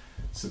of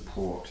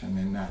support, and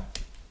then that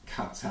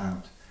cuts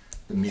out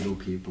the middle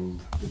people,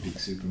 the big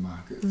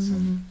supermarkets.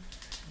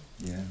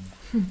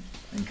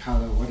 And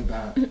Carla, what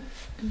about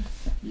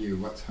you?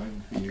 What's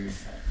home for you?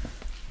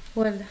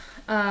 Well,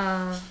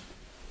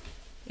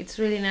 it's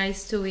really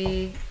nice to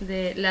be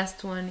the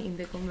last one in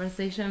the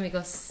conversation,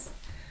 because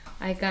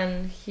I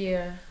can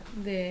hear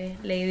the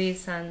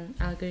ladies and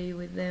agree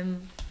with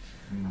them.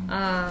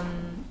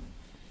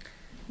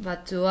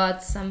 But to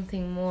add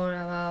something more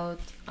about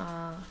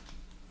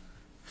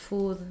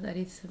food, that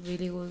is a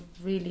really good,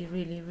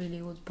 really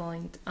good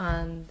point,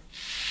 and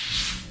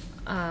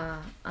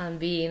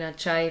being a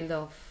child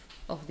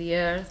of the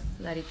earth,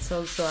 that it's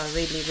also a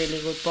really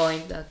good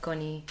point that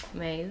Coni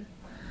made.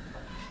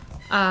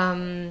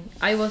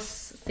 I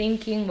was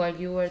thinking while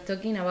you were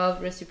talking about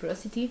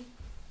reciprocity,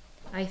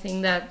 I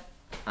think that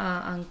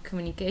and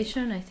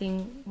communication, I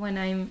think when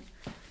I'm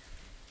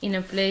in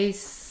a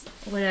place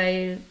where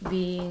I'm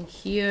being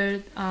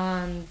heard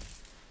and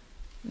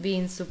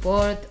being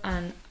support,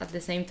 and at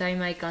the same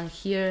time I can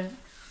hear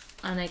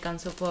and I can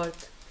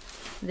support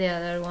the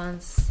other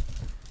ones,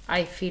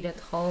 I feel at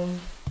home.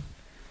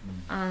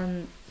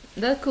 And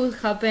that could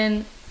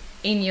happen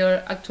in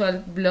your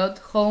actual blood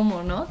home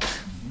or not.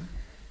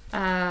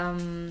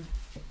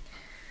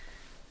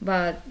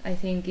 But I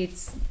think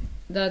it's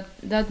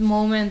that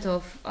moment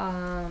of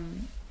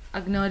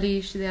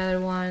acknowledge the other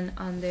one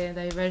and the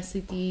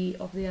diversity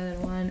of the other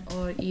one,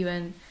 or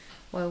even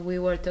what we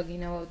were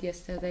talking about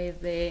yesterday,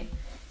 the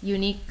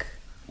unique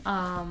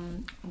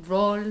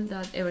role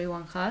that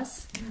everyone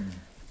has,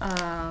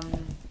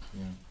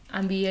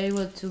 and be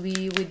able to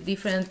be with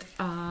different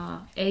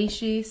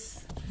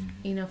ages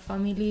in a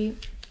family.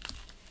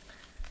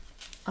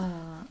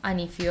 And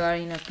if you are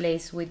in a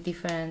place with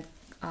different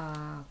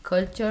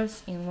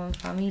cultures in one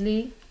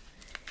family,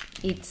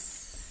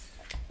 it's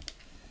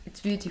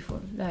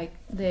beautiful. Like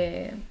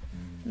the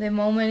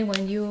moment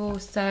when you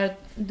start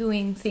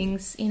doing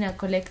things in a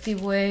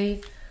collective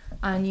way,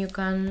 and you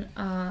can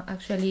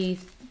actually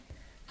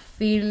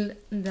feel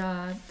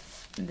that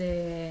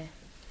the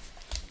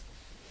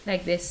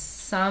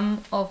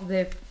sum of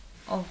the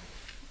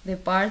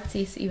parts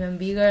is even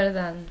bigger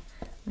than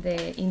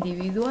the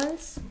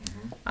individuals.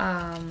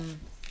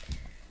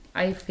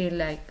 I feel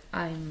like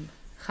I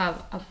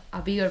have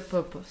a bigger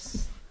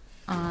purpose,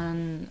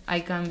 and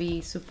I can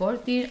be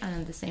supportive,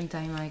 and at the same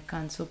time I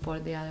can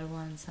support the other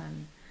ones,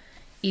 and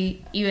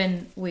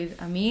even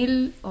with a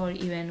meal, or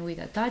even with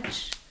a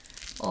touch,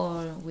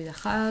 or with a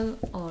hug,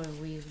 or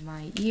with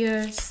my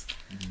ears,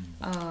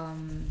 or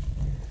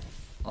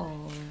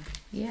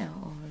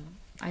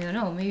I don't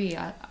know, maybe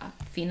a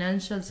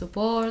financial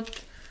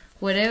support,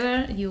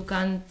 whatever you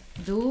can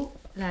do,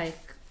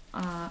 like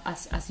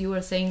as you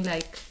were saying,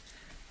 like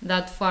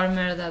that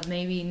farmer that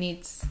maybe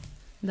needs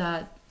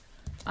that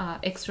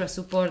extra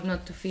support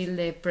not to feel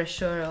the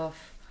pressure of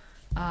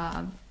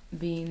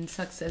being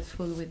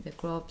successful with the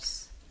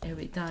crops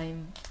every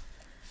time.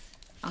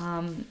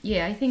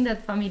 I think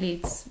that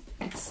family,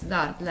 it's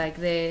that, like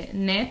the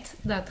net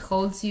that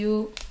holds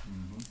you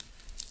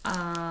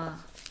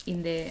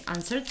in the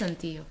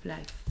uncertainty of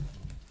life.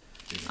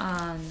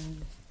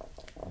 And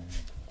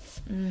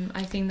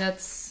I think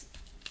that's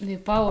the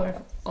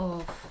power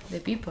of the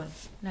people,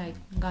 like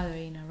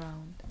gathering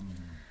around.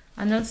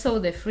 And also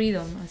the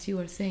freedom, as you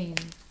were saying.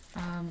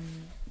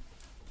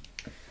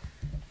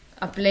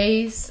 A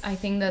place, I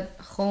think that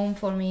home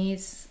for me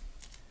is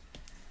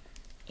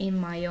in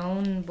my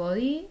own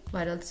body,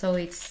 but also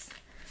it's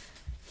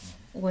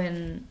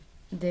when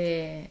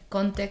the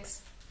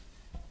context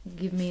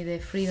give me the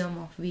freedom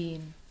of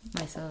being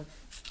myself.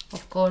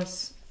 Of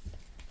course,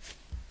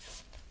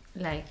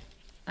 like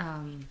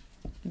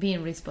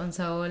being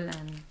responsible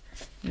and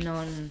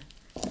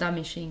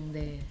non-damaging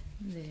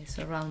the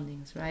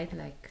surroundings, right?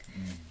 Like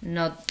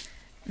not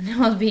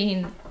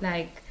being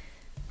like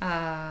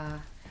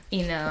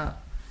in a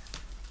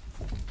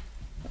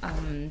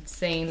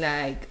saying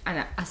like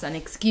as an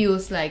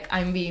excuse, like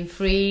I'm being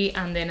free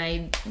and then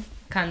I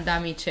can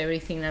damage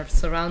everything that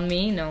surround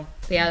me. No,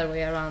 the other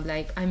way around.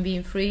 Like I'm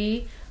being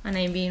free and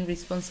I'm being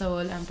responsible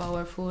and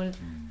powerful,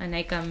 and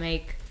I can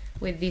make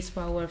with this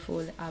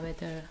powerful a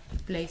better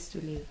place to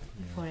live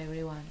for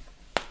everyone.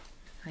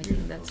 I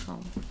think that's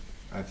home.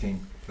 I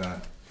think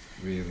that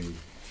really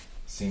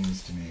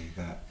seems to me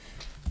that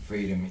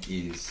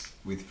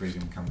with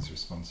freedom comes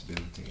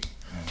responsibility,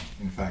 and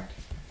in fact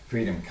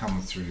freedom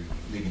comes through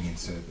living in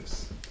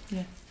service,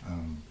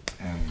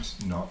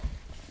 and not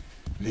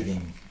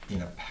living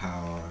in a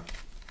power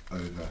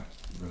over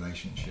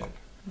relationship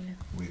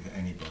with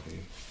anybody.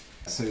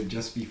 So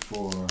just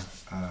before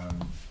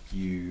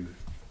you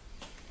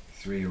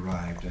three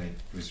arrived, I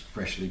was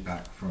freshly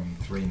back from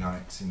 3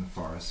 nights in the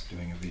forest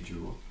doing a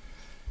vigil,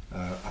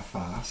 a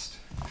fast,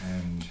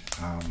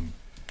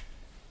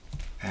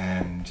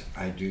 and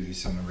I do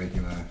this on a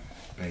regular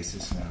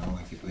basis now,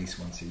 like at least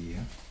once a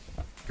year.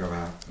 Go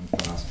out and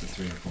fast for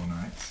 3 or 4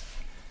 nights,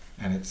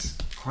 and it's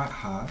quite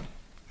hard,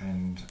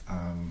 and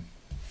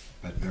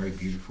but very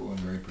beautiful and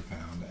very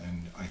profound,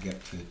 and I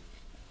get to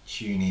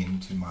tune in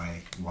to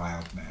my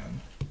wild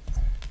man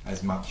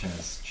as much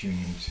as tune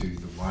into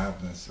the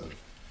wildness of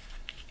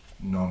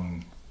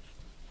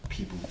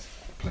non-peopled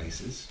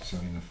places, so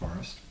in the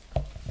forest,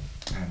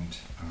 and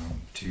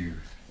to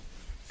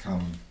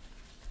come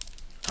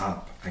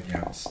up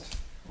against,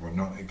 or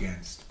not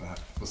against, but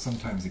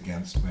sometimes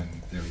against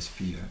when there is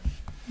fear,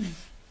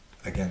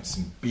 against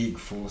some big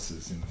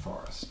forces in the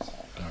forest.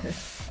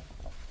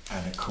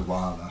 And a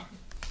koala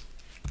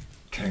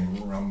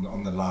came around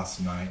on the last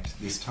night,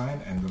 this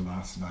time, and the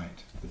last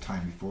night, the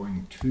time before,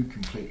 in 2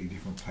 completely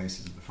different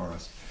places of the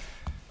forest.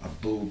 A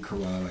bull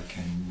koala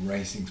came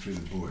racing through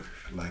the bush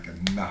like a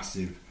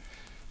massive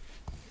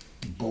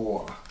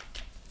boar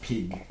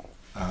pig,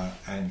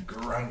 and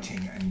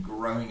grunting and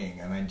groaning,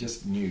 and I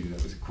just knew that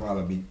it was a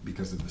koala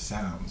because of the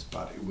sounds,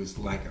 but it was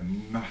like a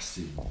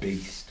massive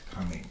beast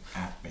coming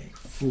at me,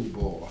 full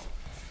bore,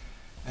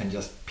 and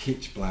just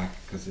pitch black,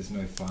 because there's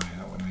no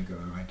fire when I go,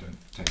 I don't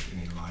take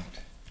any light,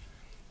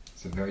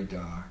 so very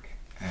dark,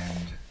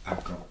 and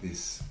I've got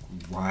this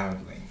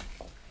wildling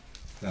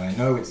that I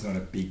know it's not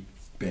a big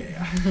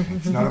bear,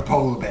 it's not a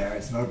polar bear,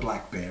 it's not a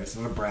black bear, it's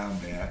not a brown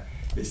bear,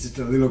 it's just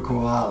a little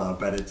koala,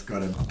 but it's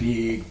got a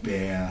big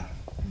bear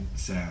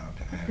sound,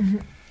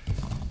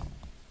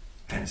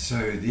 and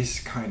so this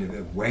kind of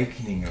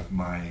awakening of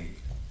my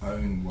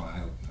own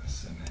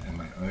wildness and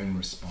my own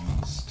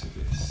response to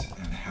this,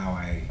 and how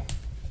I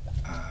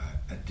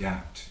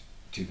adapt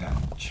to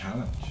that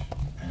challenge.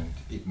 And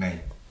it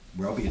may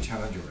well be a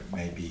challenge, or it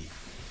may be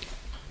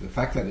the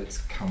fact that it's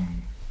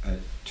come,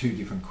 2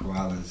 different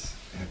koalas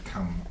have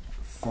come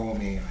for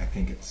me. I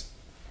think it's,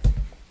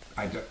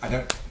 I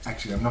don't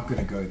actually, I'm not going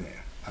to go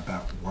there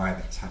about why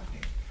that's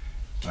happening,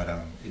 but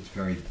it's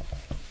very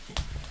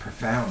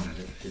profound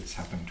that it's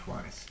happened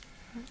twice,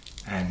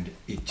 and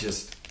it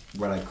just,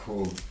 what I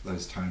call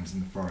those times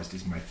in the forest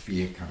is my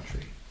fear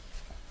country.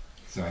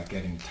 So I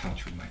get in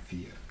touch with my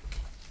fear,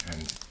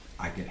 and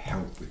I get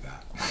help with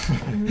that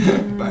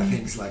by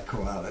things like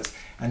koalas.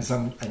 And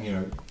you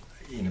know,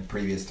 in a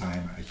previous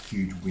time, a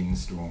huge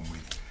windstorm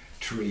with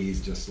trees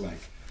just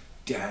like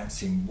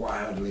dancing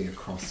wildly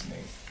across me,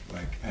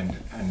 like, and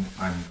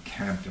I'm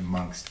camped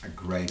amongst a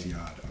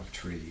graveyard of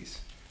trees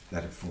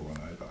that have fallen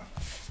over,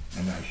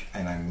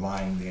 and I'm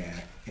lying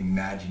there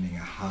imagining a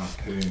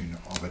harpoon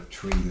of a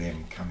tree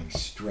limb coming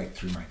straight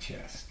through my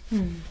chest,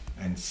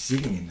 and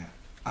sitting in that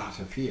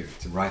utter fear.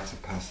 It's a rites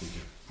of passage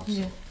of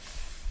sorts.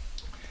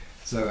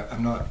 So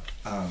I'm not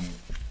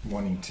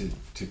wanting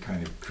to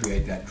kind of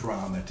create that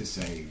drama to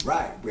say,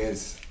 right,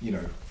 where's, you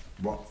know,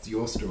 what's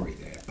your story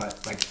there?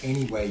 But like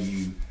any way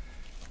you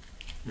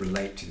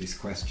relate to this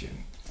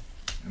question,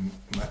 and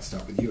I might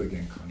start with you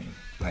again, Coni.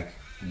 Like,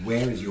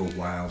 where is your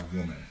wild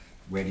woman?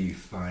 Where do you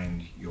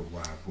find your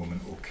wild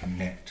woman or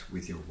connect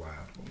with your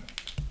wild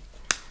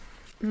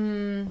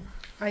woman?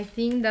 I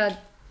think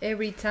that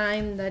every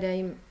time that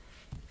I'm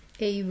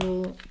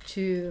able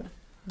to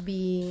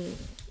be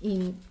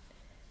in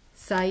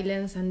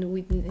silence and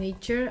with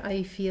nature,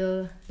 I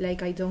feel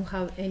like I don't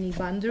have any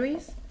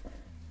boundaries,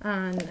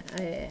 and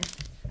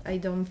I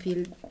don't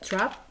feel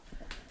trapped,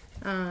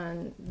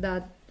 and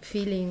that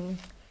feeling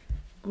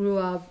grew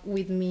up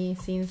with me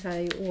since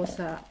I was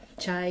a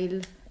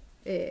child,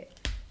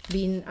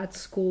 being at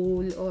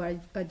school or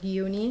at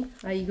uni.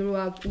 I grew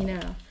up in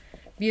a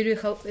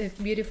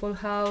beautiful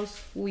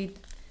house with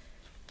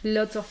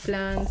lots of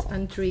plants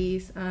and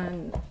trees,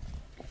 and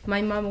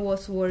my mom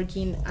was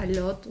working a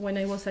lot when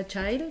I was a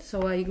child,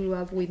 so I grew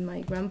up with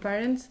my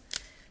grandparents,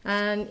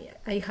 and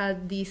I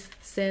had this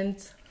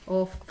sense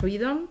of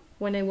freedom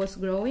when I was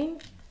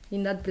growing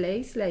in that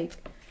place, like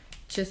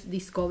just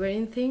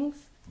discovering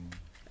things.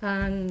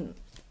 And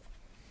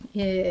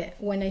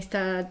when I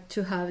started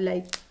to have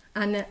like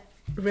a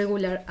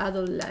regular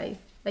adult life,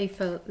 I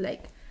felt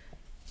like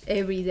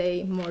every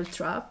day more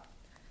trapped,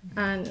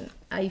 and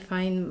I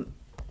find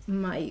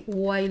my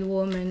wild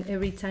woman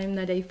every time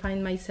that I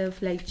find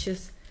myself like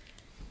just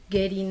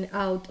getting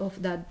out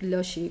of that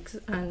logic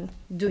and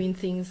doing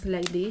things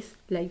like this,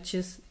 like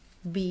just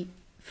be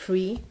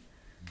free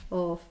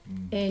of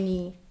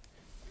any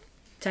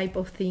type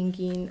of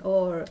thinking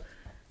or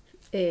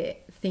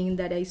thing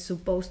that I'm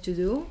supposed to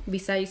do.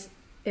 Besides,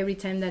 every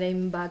time that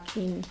I'm back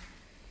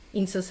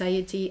in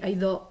society, I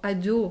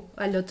do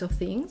a lot of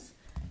things.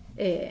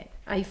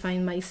 I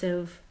find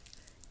myself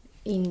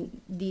in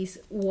this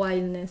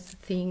wildness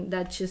thing,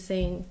 that's just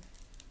saying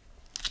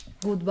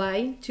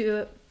goodbye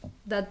to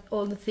that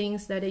all the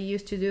things that I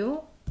used to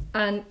do,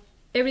 and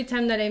every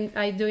time that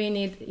I'm doing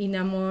it in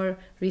a more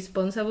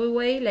responsible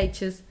way, like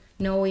just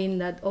knowing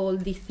that all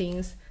the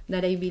things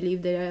that I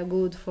believe that are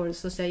good for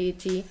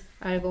society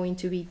are going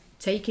to be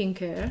taken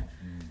care.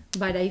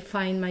 But I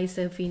find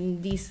myself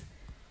in these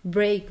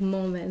break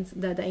moments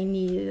that I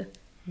need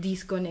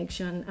this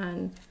connection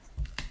and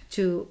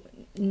to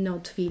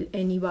not feel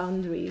any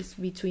boundaries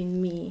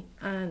between me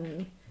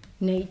and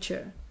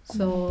nature.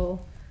 So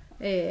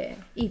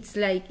it's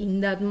like in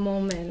that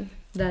moment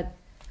that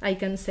I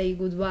can say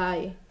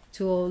goodbye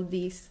to all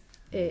these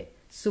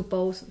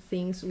supposed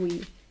things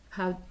we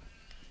have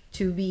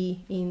to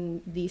be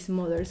in this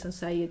modern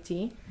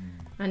society,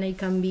 and I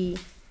can be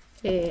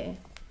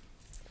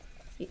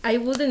I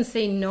wouldn't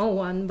say no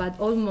one, but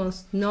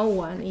almost no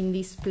one in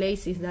these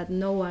places, that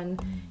no one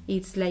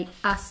is like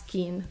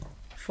asking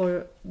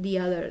for the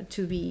other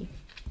to be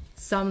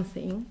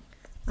something,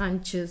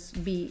 and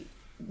just be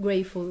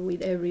grateful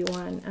with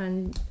everyone,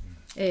 and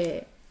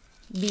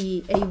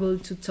be able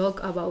to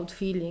talk about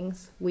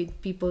feelings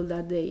with people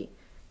that they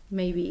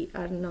maybe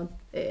are not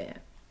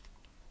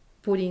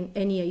putting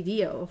any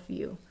idea of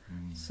you.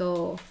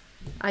 So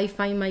I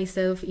find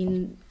myself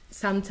in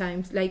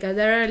sometimes, like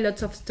there are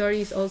lots of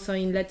stories also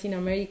in Latin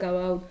America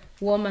about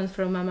women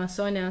from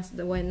Amazonas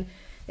when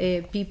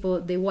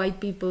the white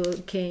people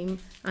came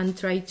and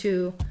tried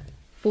to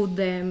put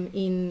them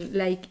in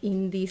like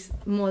in these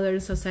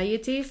modern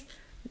societies.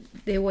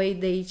 The way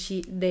they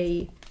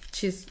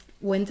just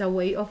went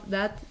away of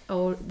that,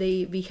 or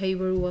the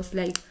behavior was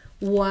like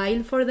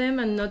wild for them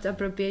and not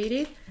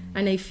appropriated.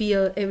 And I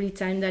feel every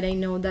time that I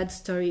know that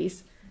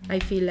stories, I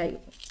feel like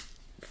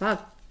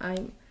fuck,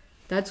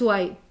 that's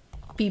why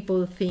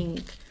people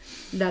think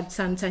that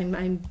sometimes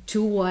I'm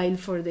too wild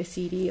for the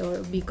city, or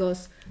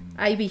because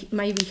my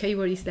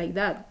behavior is like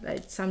that.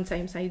 Like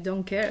sometimes I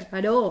don't care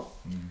at all.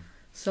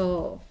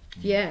 So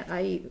yeah,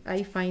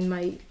 I find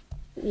my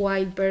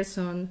wild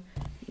person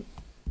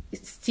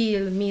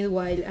still,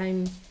 meanwhile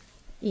I'm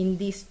in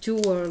these two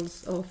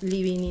worlds of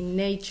living in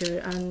nature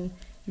and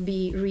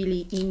be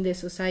really in the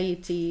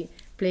society,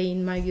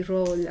 playing my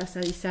role as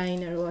a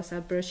designer or as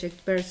a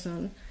project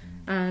person,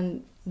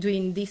 and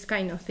doing these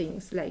kind of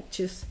things, like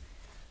just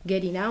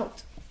getting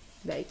out,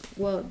 like,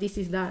 well, this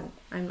is done,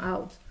 I'm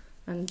out,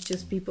 and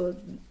just people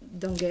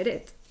don't get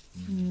it.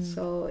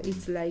 So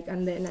it's like,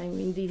 and then I'm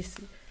in these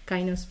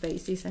kind of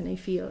spaces and I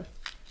feel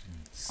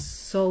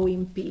so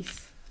in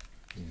peace.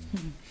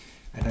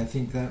 And I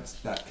think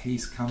that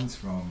peace comes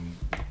from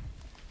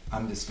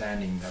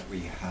understanding that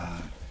we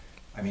have,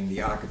 I mean,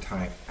 the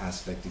archetype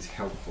aspect is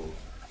helpful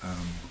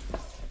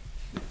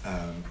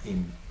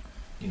in,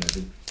 you know,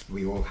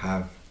 we all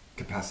have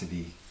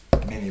capacity,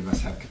 many of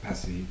us have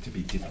capacity to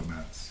be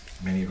diplomats,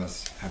 many of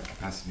us have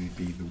capacity to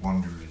be the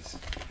wanderers,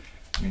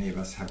 many of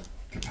us have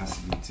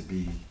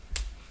capacity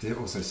to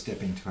also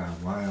step into our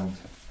wild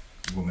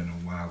woman or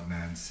wild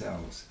man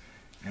selves.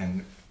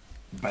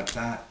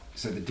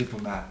 So the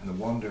diplomat and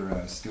the wanderer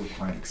are still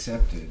quite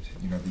accepted,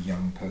 you know, the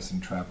young person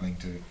travelling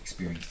to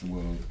experience the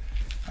world.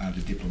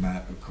 The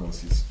diplomat, of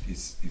course,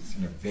 is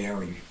you know,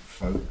 very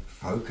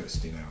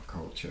focused in our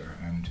culture,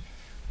 and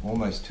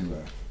almost to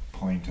a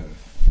point of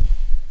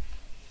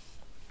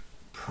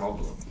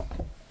problem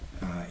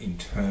in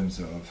terms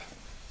of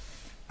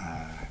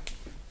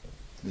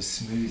the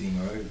smoothing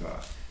over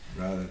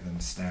rather than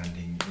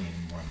standing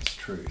in one's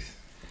truth.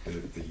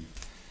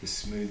 The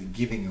smooth,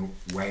 giving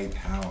away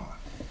power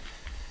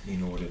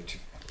in order to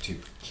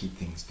keep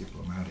things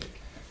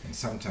diplomatic. And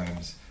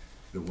sometimes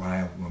the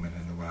wild woman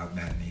and the wild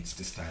man needs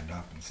to stand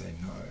up and say,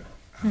 no,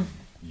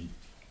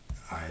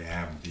 I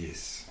am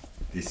this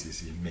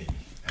is in me.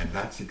 And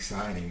that's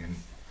exciting. And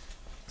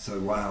so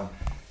while,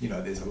 you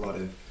know, there's a lot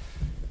of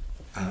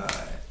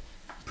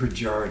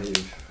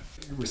pejorative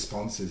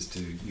responses to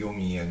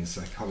Jungian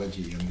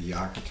psychology and the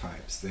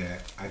archetypes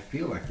there, I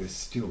feel like they're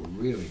still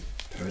really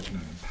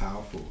pertinent and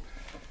powerful.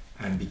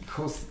 And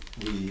because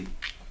we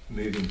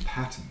move in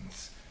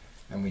patterns,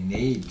 and we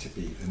need to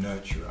be the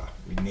nurturer,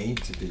 we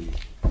need to be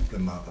the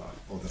mother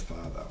or the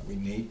father, we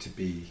need to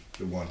be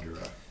the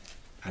wanderer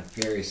at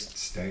various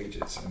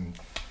stages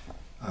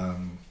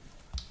of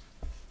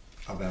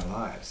our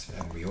lives,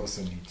 and we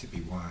also need to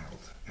be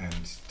wild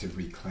and to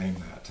reclaim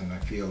that. And I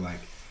feel like,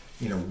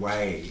 in a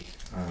way,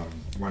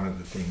 one of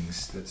the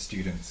things that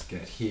students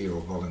get here,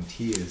 or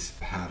volunteers,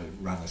 how to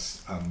run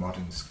a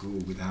modern school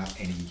without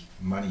any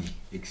money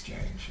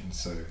exchange. And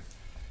so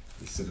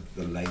it's sort of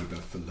the labour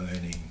for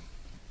learning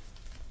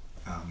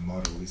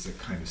model is a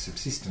kind of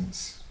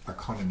subsistence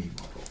economy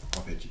model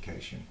of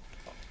education,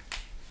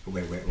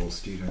 where we're all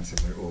students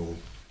and we're all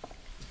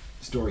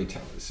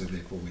storytellers, so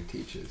therefore we're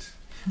teachers.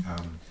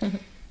 And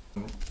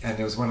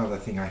there was one other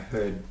thing I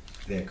heard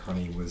there,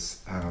 Connie,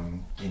 was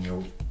in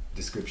your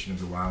description of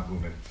the wild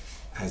woman,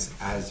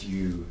 as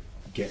you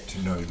get to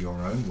know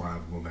your own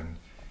wild woman,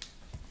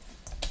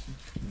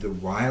 the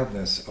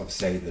wildness of,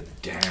 say, the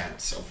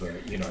dance, of the,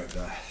 you know,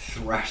 the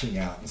thrashing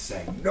out and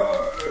saying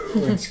no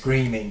and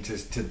screaming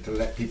to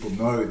let people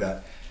know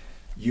that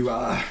you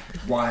are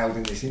wild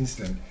in this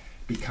instant,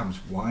 becomes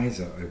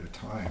wiser over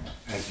time.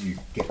 As you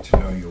get to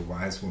know your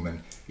wise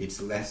woman, it's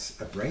less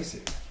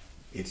abrasive.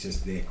 It's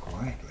just there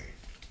quietly.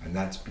 And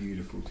that's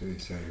beautiful too.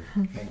 So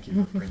thank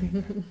you for bringing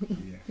that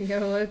here.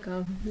 You're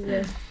welcome.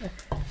 Yeah.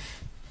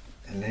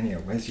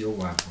 Ilenia, where's your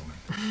wild woman?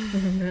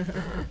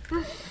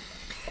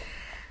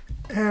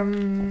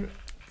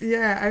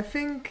 Yeah, I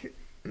think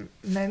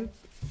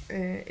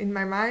in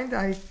my mind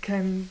I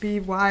can be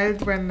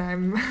wild when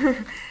I'm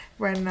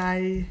when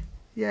I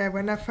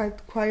find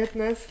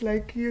quietness,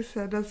 like you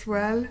said as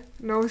well.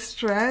 No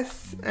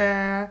stress,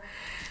 a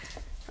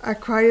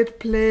quiet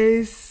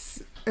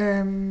place,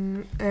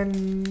 and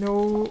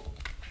no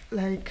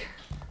like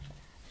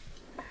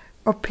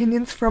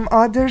opinions from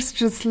others,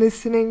 just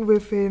listening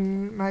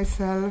within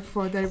myself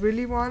what I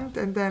really want,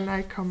 and then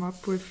I come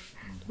up with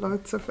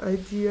lots of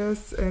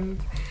ideas. And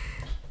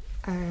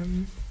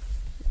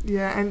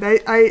and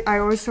I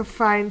also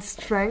find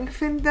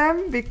strength in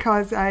them,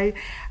 because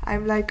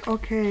I'm like,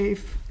 okay,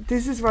 if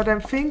this is what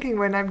I'm thinking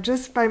when I'm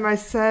just by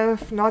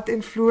myself, not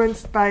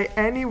influenced by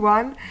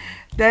anyone,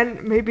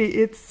 then maybe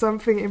it's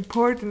something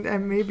important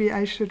and maybe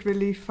I should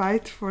really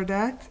fight for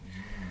that.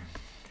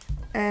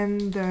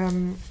 And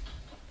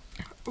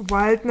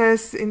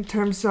wildness in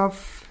terms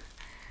of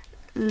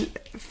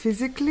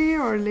physically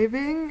or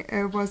living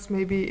was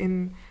maybe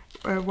in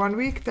 1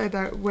 week that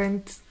I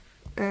went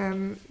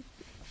to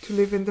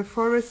live in the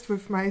forest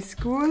with my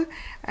school,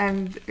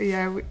 and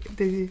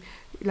we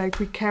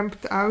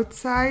camped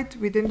outside.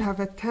 We didn't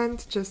have a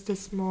tent, just a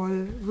small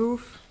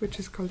roof, which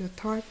is called a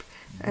tarp,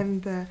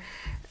 and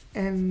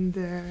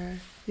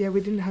we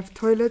didn't have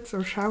toilets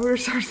or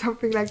showers or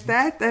something like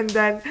that. And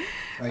then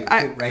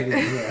right in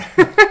here.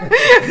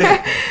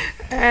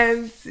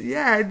 And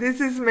this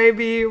is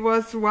maybe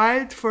was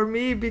wild for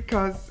me,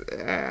 because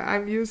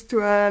I'm used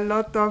to a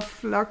lot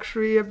of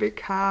luxury, a big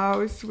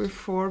house with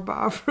 4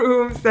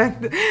 bathrooms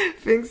and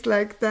things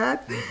like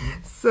that.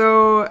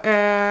 So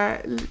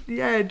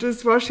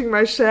just washing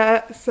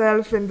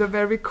myself in the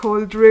very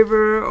cold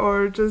river,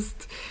 or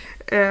just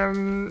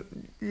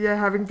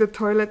having the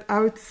toilet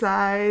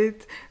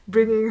outside,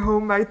 bringing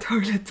home my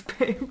toilet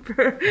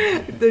paper,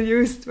 the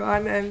used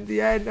one, and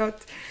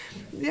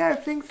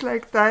things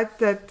like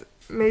that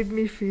made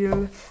me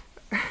feel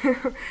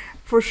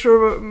for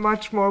sure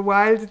much more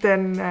wild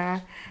than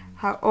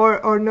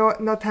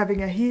not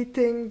having a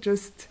heating,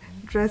 just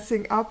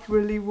dressing up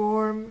really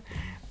warm.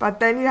 But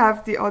then you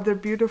have the other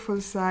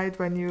beautiful side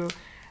when you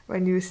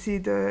see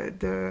the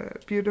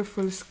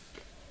beautiful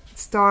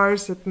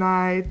stars at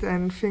night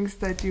and things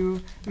that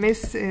you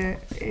miss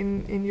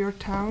in your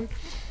town.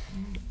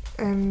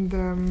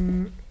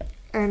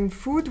 And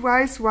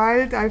food-wise,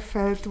 wild I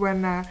felt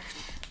when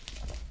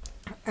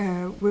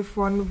with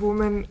one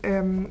woman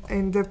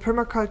in the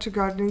permaculture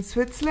garden in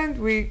Switzerland,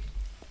 we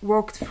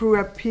walked through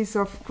a piece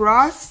of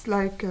grass,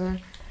 like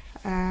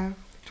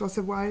it was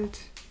a wild,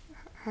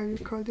 how you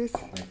call this?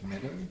 Like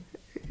meadow?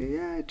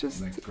 Yeah,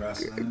 just like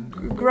grassland.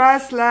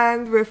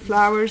 Grassland with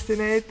flowers in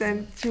it,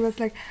 and she was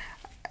like,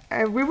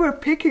 we were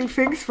picking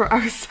things for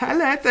our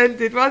salad, and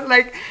it was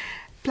like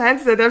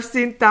plants that I've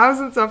seen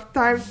thousands of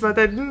times, but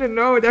I didn't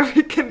know that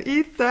we can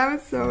eat them.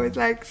 So it's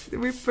like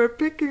we were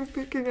picking,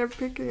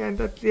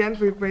 and at the end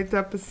we made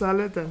up a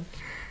salad, and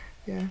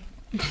yeah.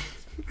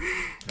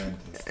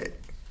 Fantastic.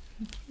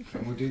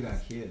 And we'll do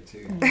that here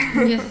too.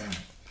 Yes.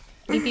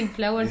 Eating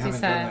flowers We is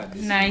haven't done a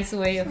that nice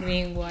way of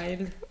being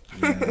wild.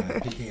 Yeah,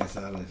 picking a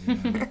salad, a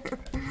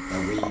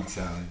weed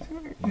salad.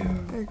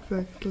 Yeah,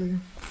 Exactly.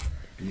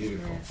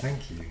 beautiful. Yes.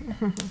 Thank you.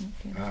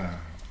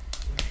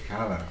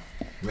 Carla,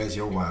 where's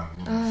your wild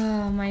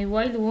woman? My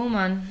wild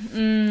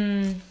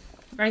woman.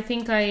 I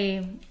think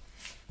I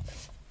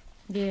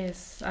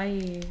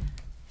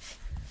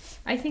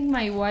think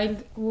my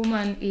wild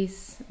woman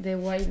is the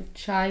wild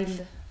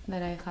child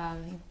that I have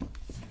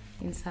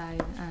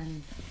inside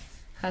and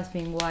has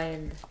been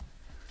wild,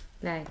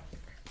 like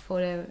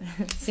forever,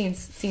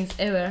 since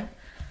ever,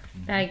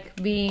 like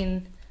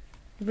being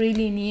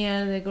really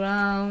near the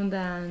ground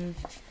and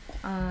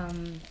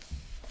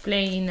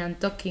playing and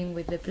talking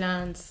with the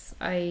plants.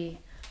 I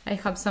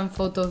have some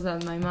photos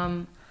that my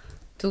mom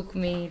took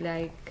me,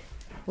 like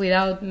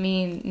without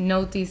me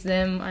notice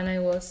them, and I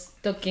was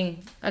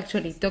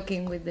actually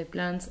talking with the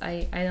plants.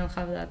 I don't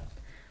have that.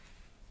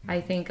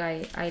 I think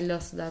I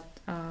lost that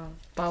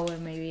power.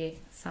 Maybe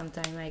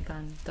sometime I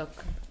can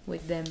talk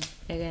with them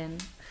again,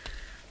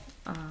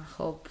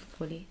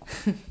 hopefully.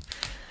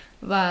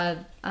 But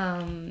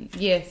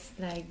yes,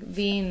 like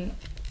being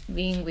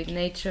with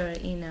nature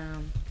in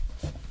a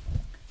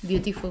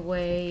beautiful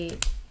way,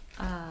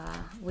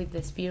 with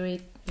the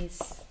spirit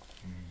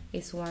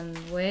is one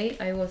way.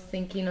 I was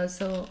thinking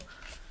also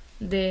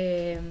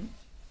the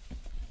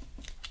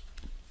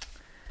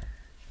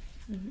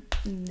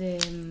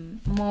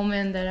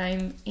moment that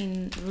I'm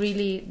in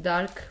really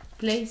dark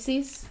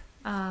places,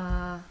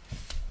 I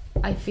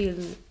feel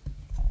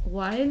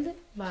wild,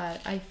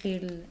 but I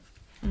feel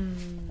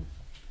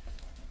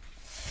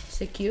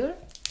secure.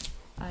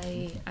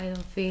 I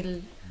don't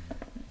feel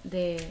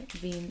the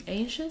being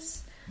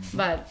anxious,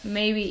 but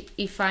maybe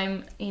if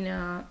I'm in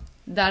a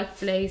dark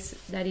place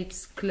that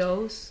it's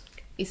close,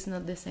 it's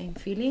not the same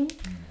feeling.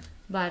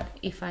 But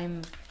if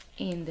I'm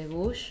in the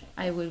bush,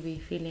 I will be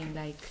feeling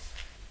like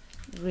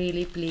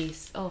really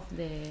pleased of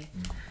the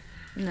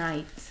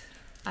night.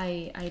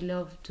 I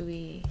love to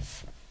be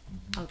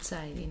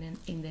outside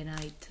in the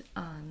night,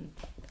 and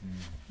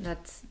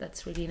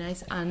that's really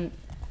nice. And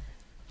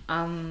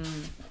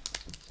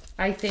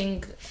I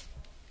think,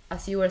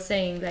 as you were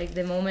saying, like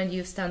the moment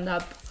you stand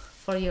up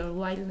for your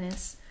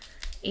wildness,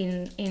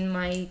 in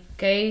my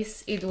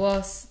case, it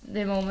was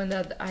the moment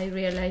that I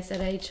realized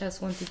that I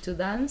just wanted to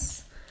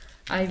dance.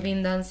 I've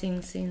been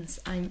dancing since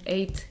I'm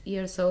 8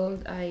 years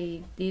old.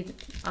 I did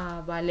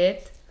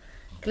ballet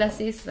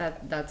classes.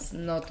 That's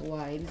not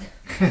wild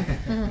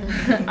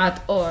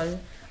at all.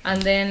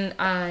 And then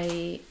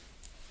I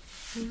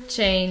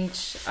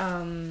changed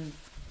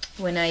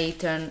when I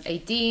turned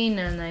 18,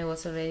 and I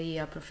was already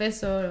a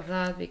professor of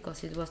that,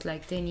 because it was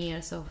like 10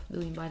 years of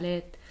doing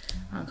ballet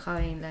and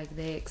having like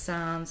the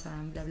exams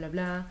and blah blah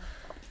blah.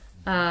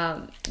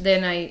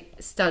 Then I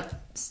started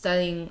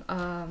studying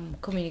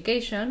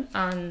communication,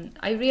 and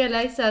I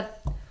realized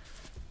that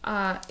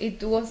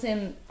it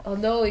wasn't,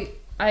 although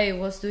I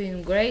was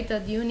doing great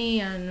at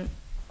uni and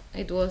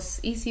it was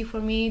easy for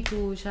me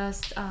to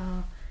just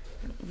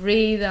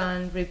read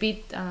and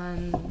repeat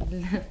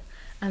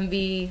and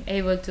be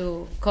able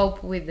to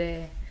cope with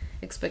the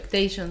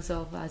expectations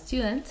of a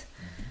student,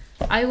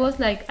 I was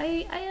like,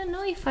 I don't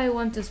know if I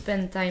want to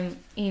spend time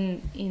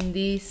in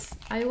this.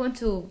 I want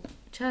to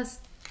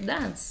just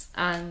dance.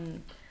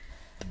 And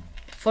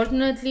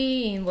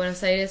fortunately in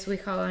Buenos Aires we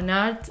have an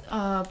art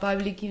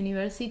public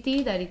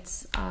university that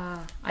it's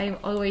I'm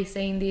always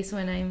saying this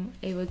when I'm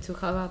able to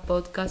have a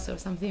podcast or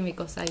something,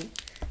 because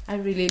I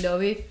really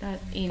love it, that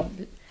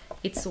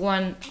it's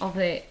one of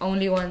the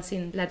only ones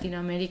in Latin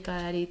America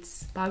that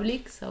it's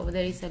public, so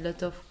there is a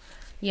lot of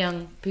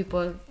young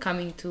people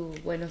coming to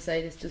Buenos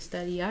Aires to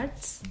study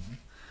arts.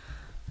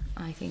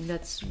 I think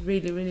that's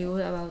really, really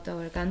good about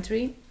our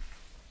country.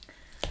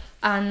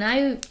 And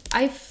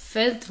I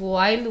felt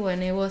wild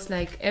when it was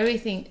like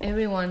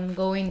everyone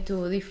going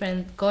to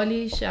different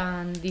college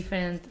and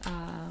different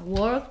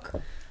work,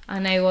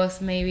 and I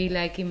was maybe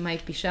like in my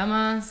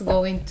pajamas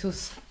going to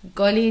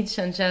college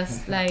and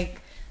just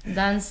like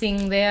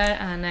dancing there.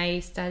 And I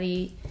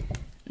study,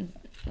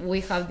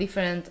 we have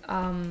different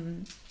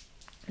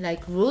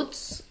like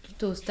routes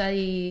to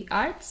study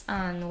arts,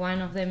 and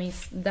one of them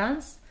is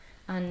dance,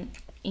 and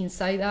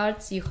inside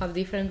arts you have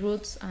different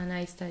routes, and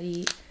I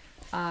study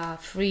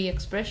free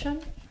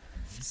expression.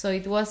 So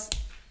it was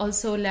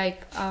also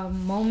like a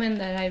moment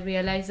that I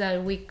realized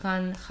that we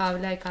can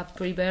have like a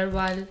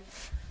pre-verbal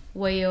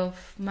way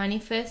of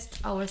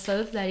manifest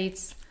ourselves, that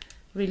it's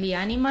really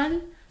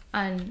animal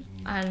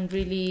and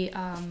really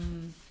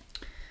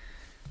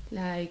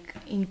like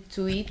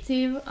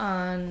intuitive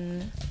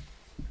and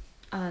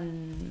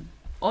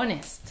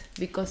honest,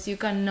 because you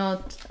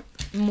cannot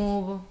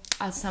move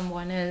as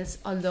someone else,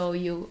 although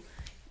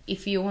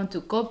if you want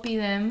to copy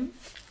them,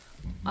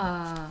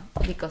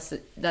 because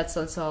that's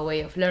also a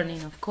way of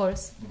learning, of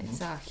course,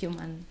 it's a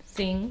human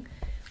thing,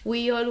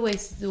 we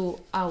always do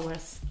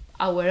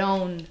our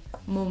own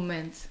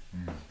movement.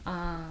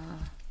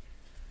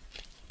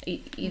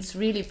 It's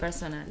really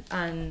personal,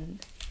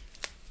 and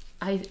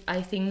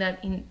I think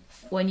that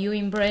when you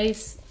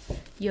embrace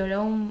your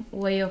own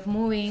way of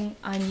moving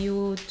and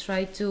you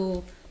try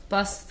to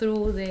pass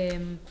through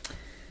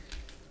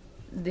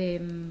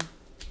the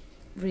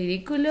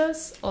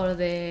ridiculous or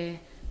the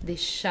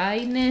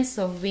shyness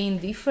of being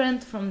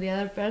different from the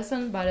other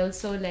person, but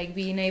also like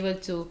being able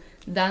to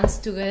dance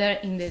together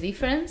in the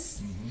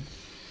difference,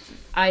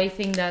 I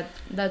think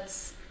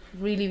that's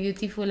really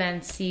beautiful,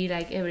 and see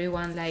like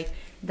everyone like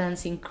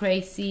dancing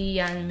crazy,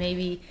 and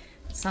maybe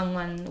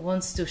someone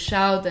wants to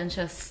shout and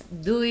just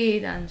do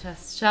it and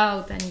just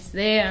shout and it's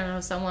there,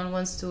 or someone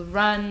wants to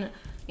run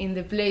in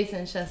the place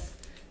and just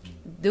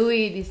do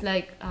it. It's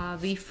like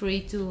be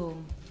free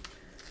to,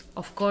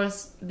 of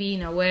course,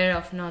 being aware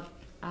of not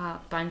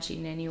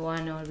punching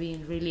anyone, or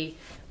being really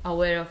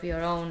aware of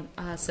your own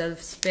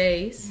self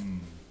space.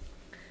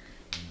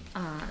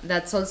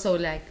 That's also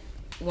like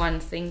one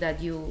thing that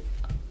you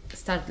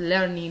start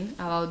learning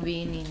about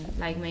being in,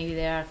 like maybe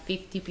there are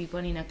 50 people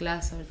in a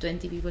class or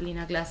 20 people in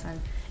a class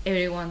and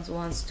everyone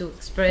wants to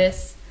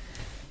express.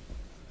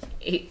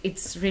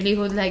 It's really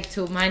good like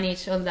to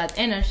manage all that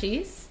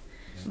energies.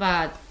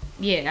 But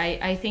yeah,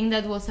 I think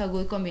that was a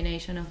good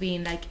combination of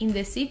being like in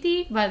the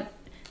city but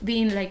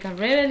being like a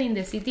rebel in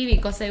the city,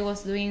 because I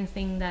was doing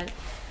things that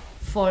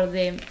for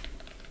the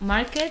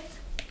market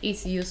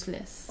is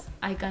useless.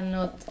 I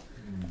cannot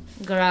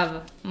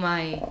grab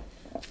my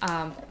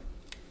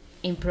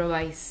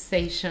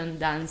improvisation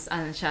dance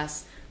and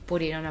just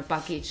put it on a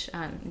package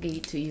and give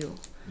it to you.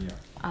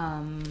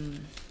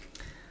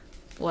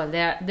 Well,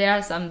 there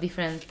are some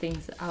different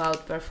things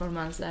about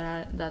performance that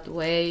are that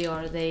way,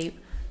 or they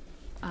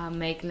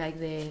make like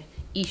the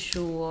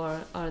issue,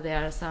 or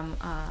there are some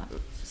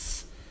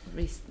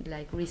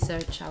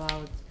research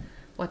about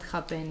what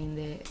happened in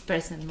the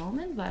present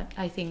moment. But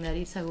I think that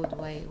it's a good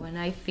way when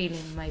I feel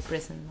in my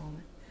present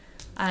moment.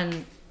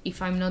 And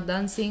if I'm not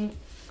dancing,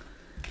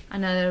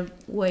 another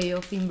way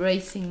of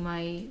embracing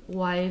my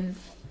wild,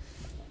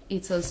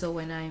 it's also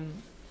when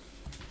I'm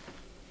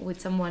with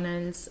someone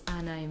else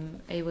and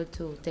I'm able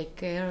to take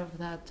care of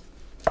that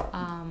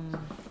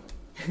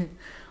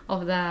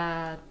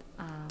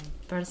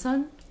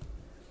person,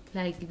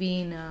 like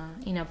being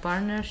in a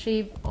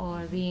partnership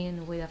or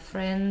being with a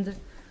friend,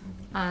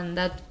 and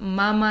that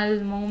mammal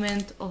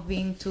moment of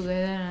being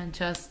together and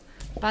just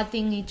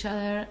patting each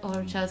other,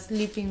 or just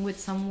sleeping with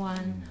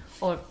someone,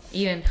 or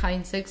even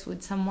having sex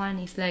with someone,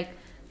 is like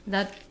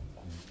that.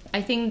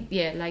 I think,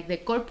 yeah, like the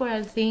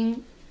corporal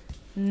thing,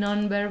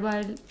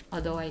 non-verbal,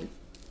 although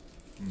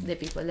the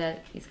people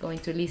that is going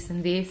to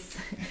listen this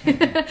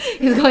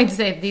is going to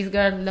say, this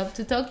girl loves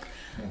to talk.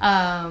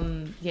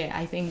 Yeah,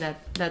 I think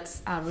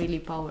that's a really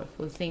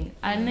powerful thing,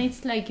 and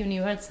it's like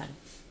universal,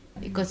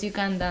 because you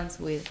can dance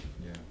with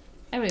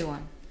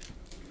everyone.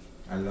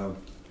 I love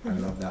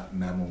that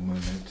mammal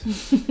moment.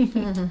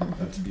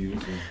 That's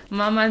beautiful.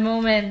 Mammal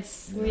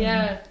moments, we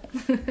are.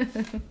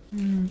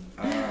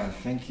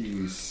 Thank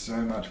you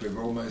so much. We've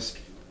almost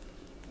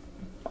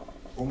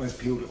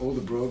peeled all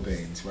the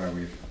broadbeans while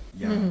we've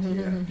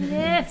yarned here.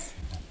 Yes.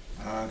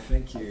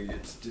 Thank you.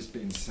 It's just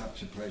been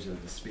such a pleasure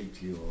to speak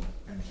to you all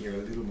and hear a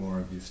little more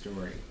of your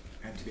story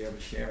and to be able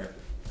to share it.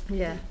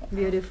 Yeah,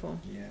 beautiful.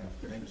 Yeah,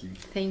 thank you.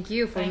 Thank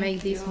you for making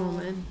this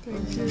moment.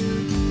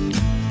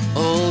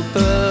 Old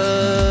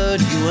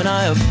bird, you and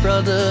I are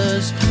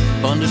brothers,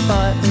 bonded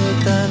by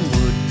earth and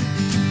wood.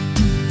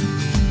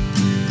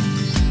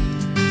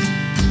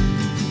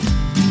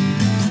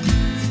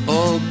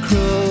 Old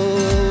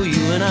crow,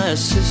 you and I are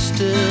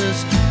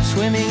sisters,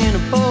 swimming in a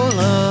bowl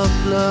of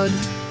blood.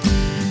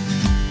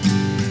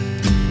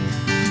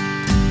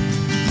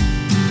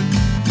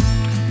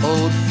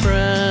 Old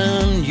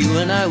friend, you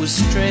and I were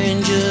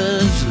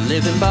strangers,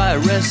 living by a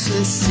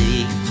restless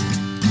sea.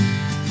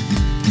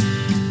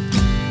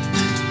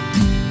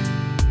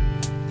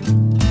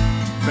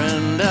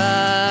 Friend,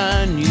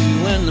 I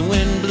knew when the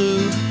wind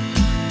blew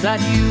that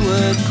you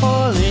were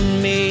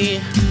calling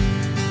me.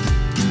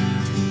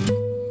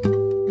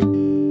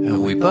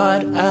 And we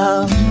bide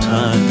our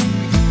time,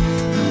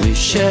 and we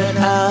shed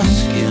our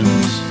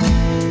skins,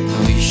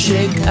 and we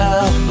shake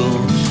our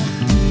bones,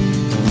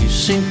 and we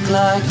sink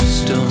like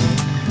stone,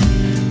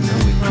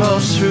 and we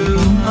cross through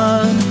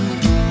mud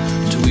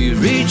till we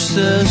reach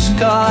the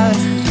sky,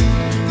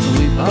 and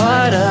we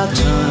bide our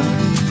time.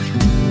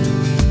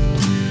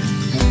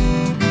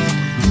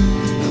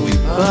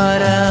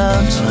 bought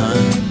our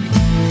time,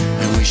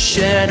 and we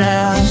shed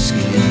our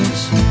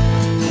skins,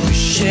 and we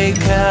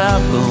shake our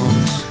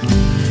bones,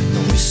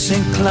 and we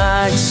sink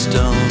like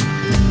stone,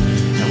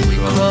 and we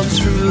crawl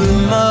through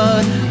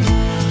mud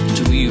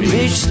till we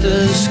reach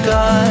the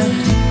sky,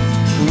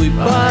 and we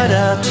bought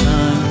our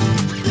time,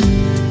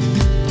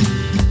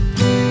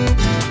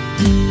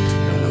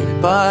 and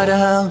we bought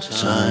our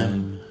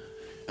time,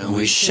 and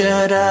we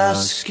shed our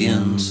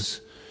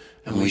skins,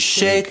 and we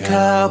shake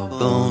our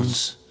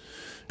bones,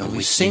 and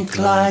we sink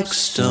like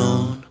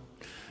stone,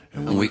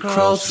 and we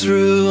crawl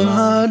through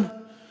mud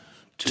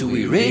till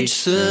we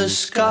reach the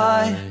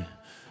sky,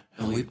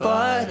 and we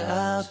bide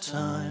our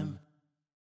time.